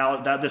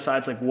that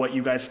decides like what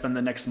you guys spend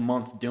the next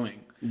month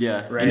doing.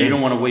 Yeah, right. And you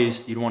don't want to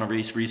waste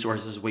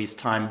resources, waste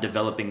time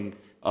developing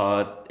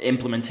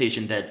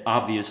implementation that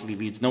obviously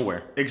leads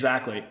nowhere.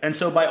 Exactly. And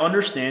so by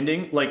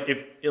understanding,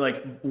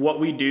 what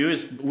we do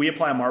is we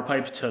apply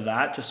Marpipe to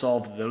that to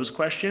solve those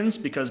questions,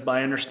 because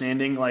by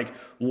understanding like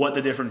what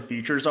the different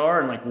features are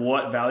and like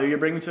what value you're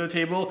bringing to the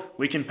table,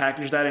 we can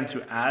package that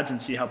into ads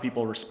and see how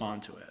people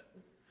respond to it.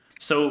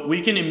 So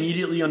we can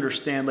immediately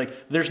understand,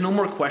 like, there's no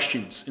more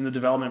questions in the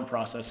development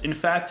process. In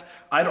fact,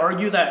 I'd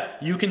argue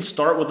that you can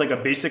start with like a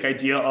basic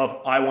idea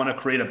of, I want to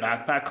create a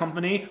backpack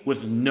company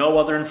with no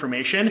other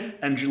information,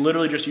 and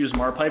literally just use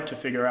Marpipe to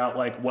figure out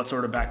like what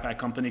sort of backpack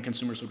company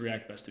consumers would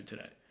react best to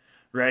today.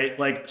 Right?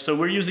 Like, so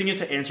we're using it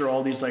to answer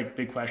all these like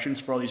big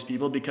questions for all these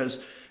people,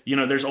 because,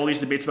 there's all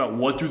these debates about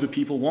what do the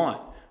people want.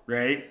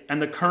 Right?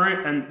 And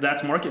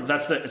that's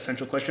the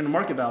essential question of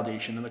market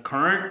validation. And the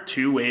current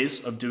two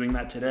ways of doing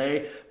that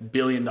today,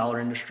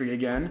 billion-dollar industry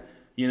again,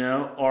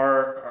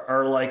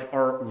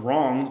 are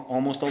wrong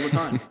almost all the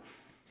time.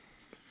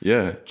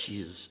 Yeah.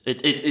 Jesus,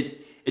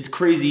 it's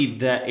crazy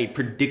that a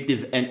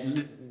predictive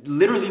and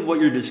literally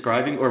what you're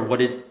describing or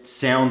what it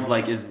sounds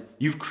like is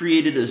you've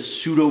created a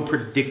pseudo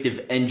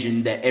predictive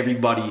engine that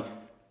everybody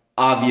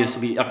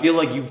obviously. I feel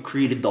like you've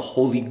created the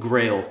holy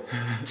grail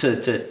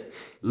to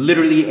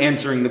literally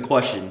answering the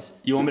questions.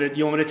 You want me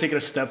to take it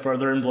a step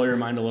further and blow your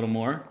mind a little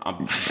more?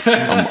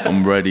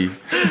 I'm ready.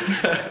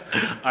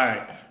 All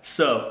right.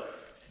 So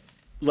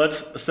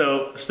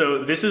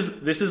this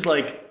is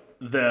like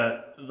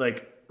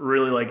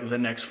really like the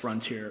next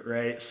frontier,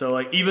 right? So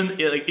like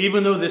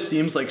even though this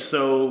seems like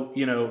so,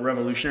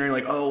 revolutionary,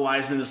 like, oh, why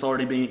isn't this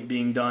already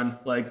being done?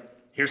 Like,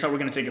 here's how we're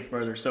going to take it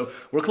further. So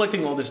we're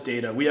collecting all this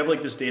data. We have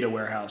like this data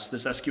warehouse,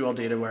 this SQL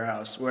data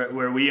warehouse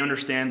where we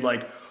understand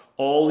like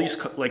all these,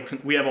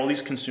 we have all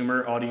these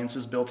consumer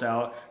audiences built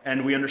out,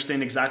 and we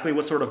understand exactly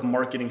what sort of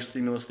marketing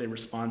stimulus they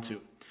respond to.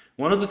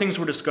 One of the things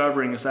we're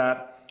discovering is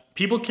that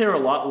people care a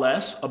lot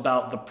less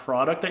about the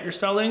product that you're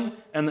selling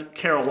and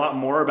care a lot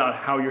more about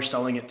how you're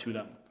selling it to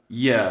them.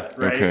 Yeah.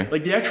 Right? Okay.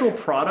 Like the actual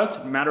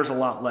product matters a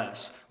lot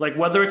less. Like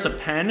whether it's a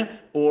pen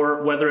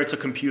or whether it's a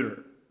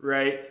computer,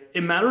 right?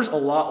 It matters a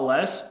lot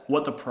less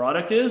what the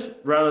product is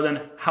rather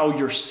than how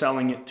you're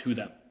selling it to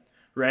them,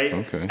 right?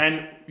 Okay.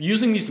 And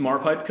using these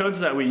MARPIPE codes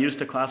that we use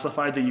to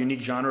classify the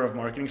unique genre of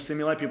marketing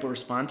stimuli people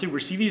respond to,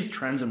 we see these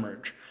trends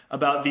emerge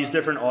about these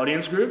different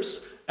audience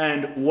groups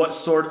and what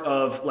sort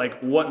of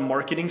what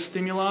marketing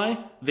stimuli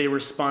they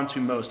respond to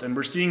most. And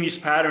we're seeing these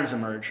patterns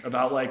emerge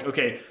about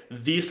okay,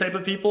 these type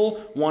of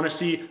people want to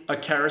see a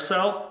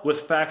carousel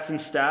with facts and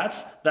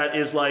stats that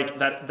is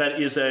that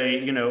is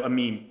a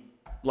meme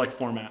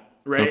format.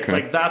 Right,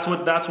 Okay. that's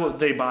what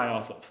they buy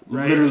off of.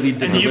 Right? Literally,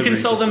 the and you can delivery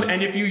sell them. system.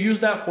 And if you use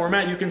that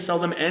format, you can sell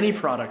them any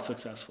product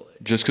successfully.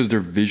 Just because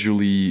they're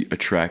visually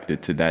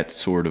attracted to that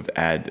sort of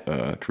ad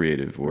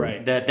creative, or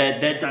Right. That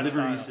That delivery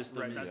style. system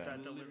Right, is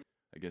that delivery.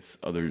 I guess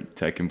other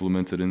tech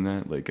implemented in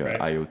that, like Right.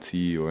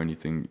 IoT or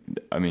anything.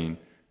 I mean,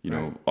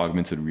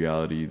 augmented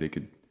reality. They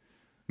could.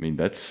 I mean,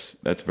 that's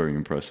very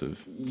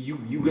impressive.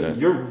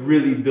 you're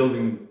really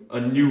building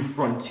a new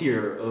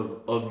frontier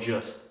of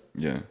just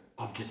Yeah.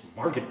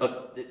 market.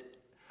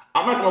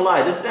 I'm not gonna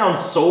lie, this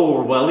sounds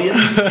so Orwellian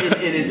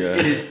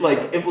in its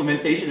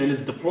implementation and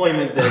its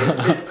deployment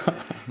that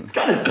it's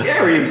kind of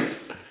scary,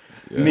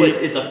 but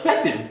it's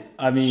effective.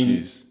 I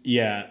mean, Jeez.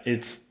 yeah,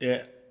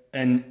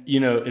 and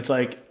it's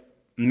like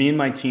me and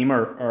my team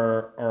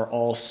are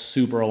all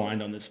super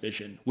aligned on this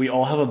vision. We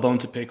all have a bone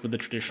to pick with the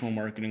traditional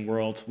marketing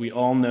world. We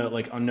all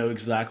know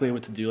exactly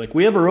what to do. Like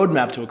we have a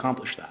roadmap to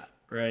accomplish that,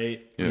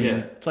 right? Yeah.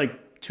 Yeah. It's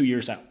 2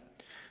 years out,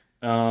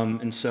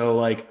 and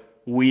so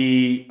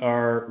we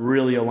are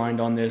really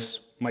aligned on this.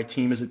 My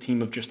team is a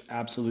team of just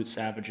absolute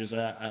savages.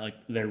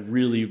 They're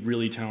really,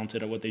 really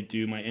talented at what they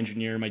do. My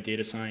engineer, my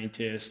data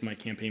scientist, my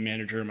campaign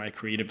manager, my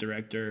creative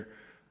director,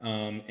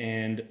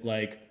 and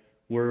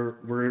we're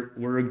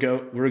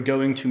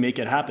going to make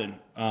it happen.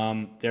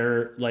 And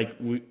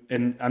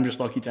I'm just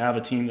lucky to have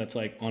a team that's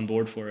on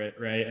board for it,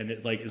 right? And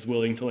it is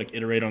willing to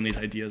iterate on these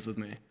ideas with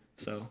me.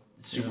 So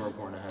It's super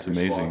important to have. It's your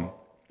amazing. squad.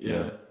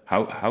 Yeah.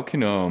 How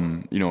can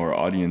our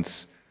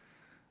audience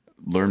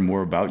learn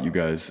more about you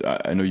guys?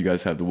 I know you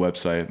guys have the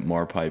website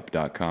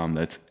marpipe.com.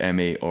 That's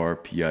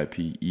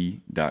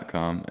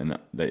marpipe.com, and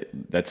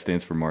that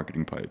stands for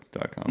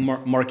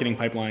marketingpipe.com. marketing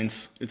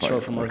pipelines. It's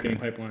short for marketing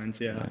Okay. pipelines.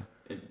 Yeah.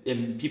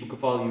 And people can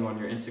follow you on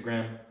your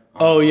Instagram.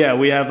 Oh yeah,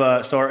 we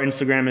have so our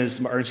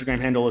Instagram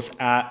handle is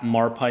at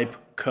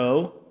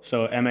marpipeco.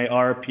 So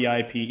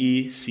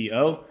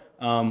MARPIPECO.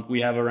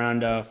 We have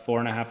around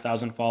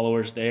 4,500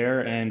 followers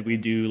there, and we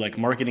do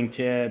marketing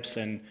tips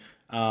and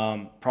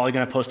probably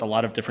going to post a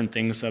lot of different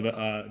things of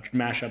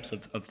mashups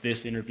of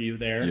this interview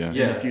there in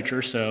Yeah. the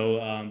future.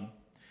 So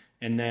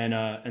and then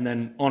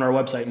on our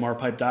website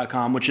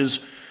marpipe.com, which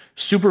is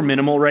super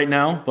minimal right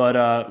now,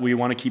 but we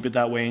want to keep it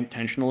that way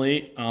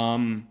intentionally.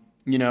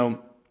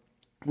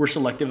 We're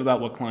selective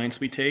about what clients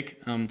we take.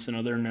 It's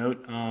another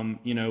note.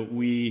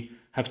 We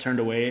have turned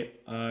away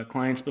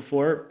clients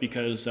before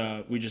because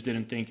we just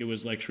didn't think it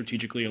was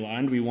strategically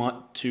aligned. We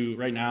want to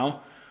right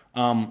now.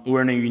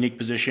 We're in a unique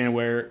position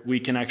where we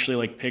can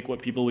actually pick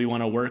what people we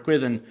want to work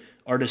with, and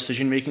our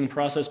decision-making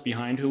process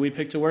behind who we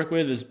pick to work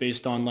with is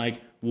based on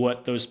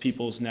what those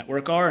people's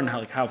network are and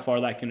how far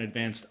that can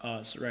advance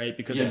us, right?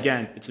 Because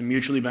again, it's a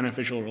mutually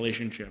beneficial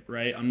relationship,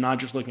 right? I'm not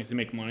just looking to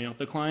make money off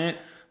the client.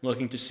 I'm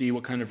looking to see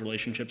what kind of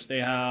relationships they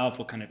have,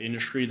 what kind of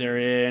industry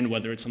they're in,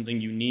 whether it's something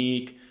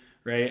unique,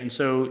 right? And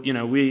so,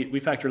 we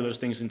factor those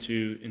things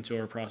into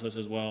our process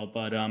as well.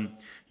 But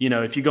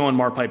if you go on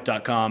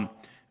marpipe.com,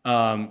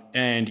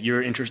 and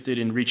you're interested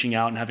in reaching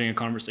out and having a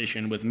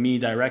conversation with me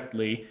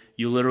directly,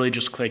 you literally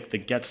just click the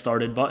Get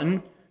Started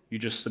button. You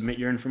just submit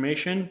your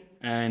information,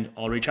 and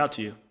I'll reach out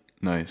to you.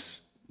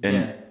 Nice.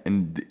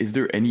 And is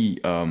there any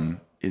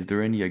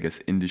I guess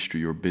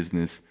industry or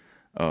business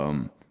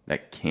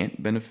that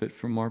can't benefit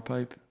from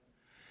Marpipe?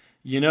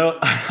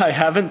 I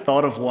haven't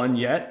thought of one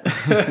yet.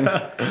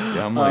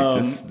 Yeah, I'm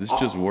this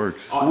just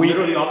works.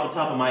 Literally off the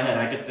top of my head,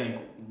 I could think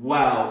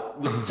wow,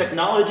 with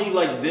technology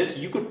like this,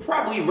 you could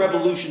probably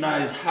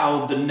revolutionize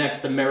how the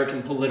next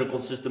American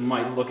political system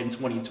might look in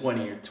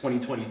 2020 or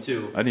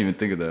 2022. I didn't even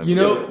think of that. You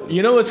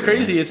know what's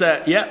crazy is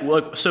that,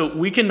 look, so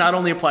we can not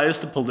only apply this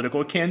to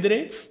political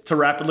candidates to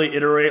rapidly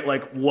iterate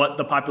like what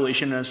the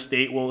population in a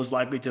state is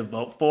likely to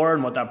vote for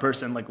and what that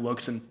person like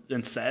looks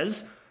and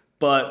says,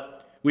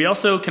 but we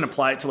also can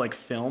apply it to like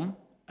film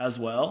as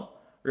well.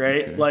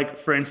 Right? Okay. Like,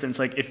 for instance,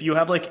 like if you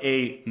have like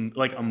a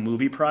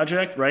movie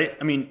project, right?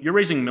 I mean, you're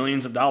raising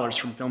millions of dollars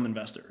from film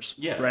investors,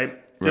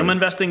 right? Film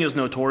investing is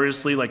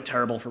notoriously like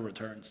terrible for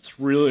returns. It's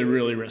really,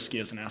 really risky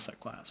as an asset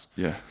class.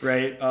 Yeah.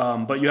 Right?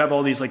 But you have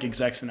all these like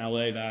execs in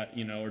LA that,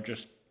 you know, are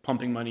just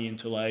pumping money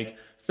into like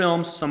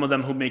films. Some of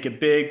them who make it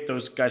big,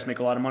 those guys make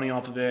a lot of money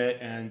off of it.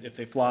 And if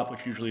they flop,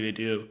 which usually they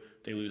do,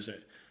 they lose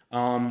it.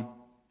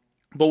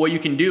 But what you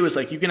can do is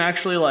like you can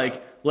actually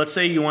like, let's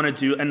say you want to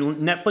do, and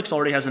Netflix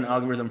already has an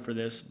algorithm for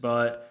this,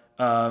 but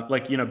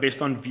like, you know,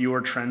 based on viewer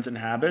trends and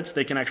habits,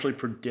 they can actually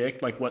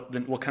predict like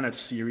what kind of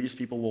series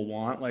people will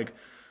want. Like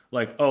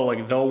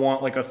they'll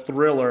want like a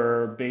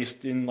thriller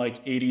based in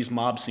like 80s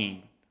mob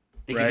scene.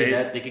 They could get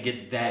that. They could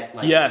get that.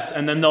 Like, yes,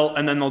 and then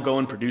they'll go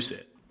and produce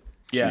it.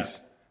 Yeah.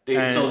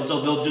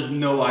 So they'll just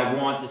know I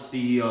want to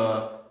see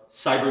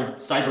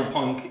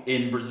cyberpunk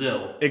in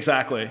Brazil.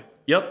 Exactly.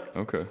 Yep.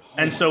 Okay.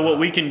 And so what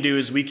we can do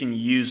is we can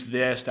use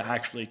this to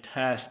actually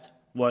test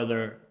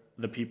whether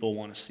the people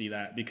want to see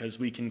that, because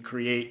we can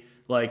create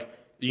like,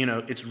 you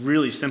know, it's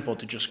really simple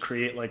to just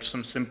create like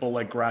some simple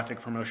like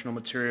graphic promotional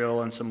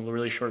material and some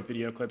really short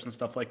video clips and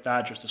stuff like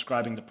that, just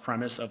describing the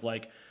premise of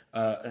like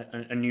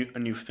a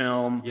new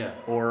film,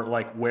 or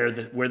like where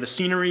the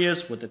scenery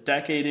is, what the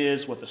decade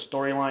is, what the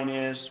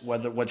storyline is,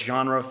 what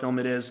genre of film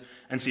it is,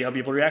 and see how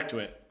people react to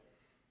it.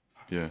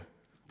 Yeah.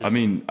 I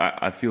mean,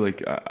 I feel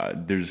like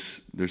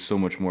there's so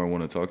much more I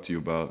want to talk to you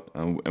about,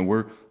 and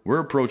we're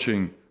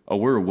approaching. Oh,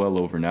 we're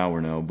well over an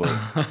hour now,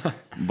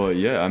 but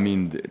yeah. I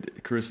mean,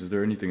 Chris, is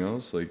there anything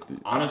else? Like,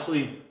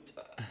 honestly,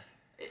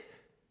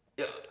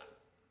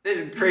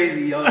 this is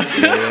crazy, yo.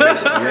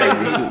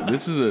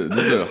 This is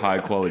a high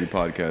quality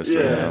podcast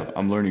right now.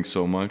 I'm learning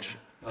so much.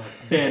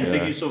 Dan,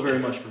 thank you so very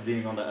much for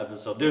being on the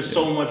episode. There's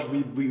so much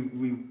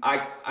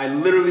I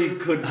literally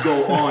could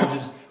go on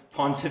just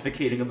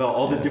pontificating about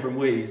all the different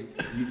ways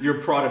your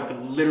product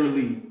could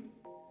literally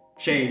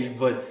change,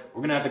 but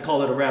we're gonna have to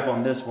call it a wrap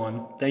on this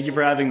one. Thank you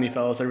for having me,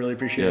 fellas. I really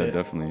appreciate it. Yeah,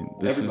 definitely.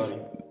 This has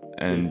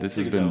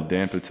been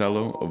Dan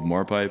Patello of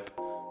Marpipe,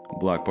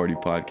 Block Party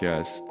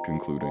Podcast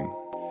concluding.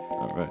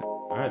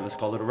 All right, let's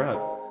call it a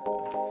wrap.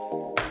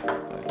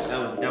 Nice.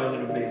 That was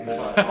an amazing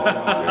podcast. Oh my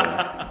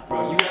God.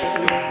 Bro, you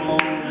actually blew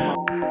my.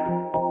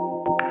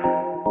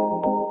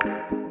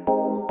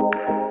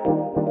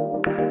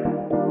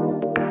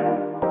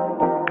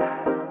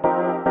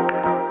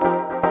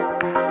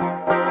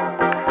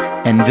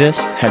 And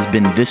this has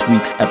been this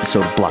week's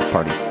episode of Block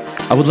Party.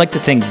 I would like to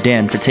thank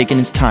Dan for taking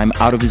his time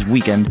out of his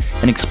weekend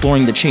and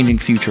exploring the changing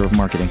future of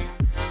marketing.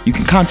 You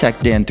can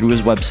contact Dan through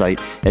his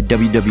website at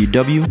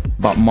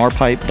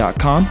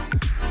www.marpipe.com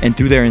and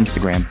through their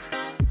Instagram.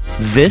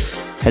 This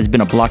has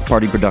been a Block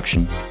Party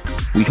production.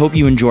 We hope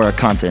you enjoy our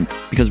content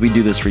because we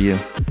do this for you.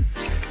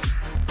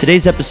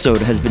 Today's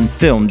episode has been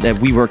filmed at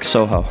WeWork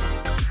Soho.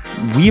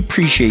 We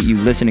appreciate you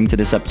listening to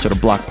this episode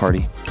of Block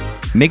Party.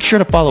 Make sure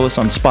to follow us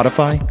on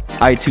Spotify,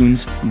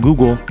 iTunes,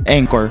 Google,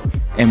 Anchor,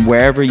 and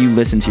wherever you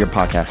listen to your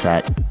podcasts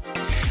at.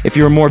 If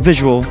you're more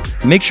visual,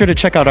 make sure to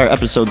check out our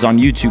episodes on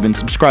YouTube and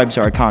subscribe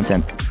to our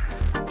content.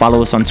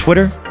 Follow us on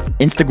Twitter,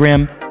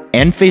 Instagram,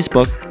 and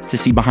Facebook to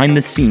see behind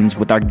the scenes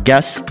with our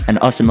guests and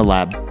us in the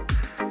lab.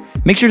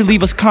 Make sure to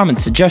leave us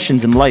comments,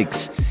 suggestions, and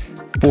likes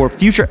for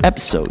future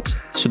episodes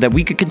so that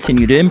we could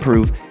continue to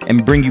improve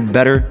and bring you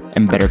better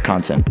and better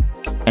content.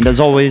 And as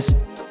always,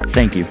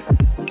 thank you,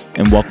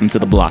 and welcome to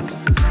the block.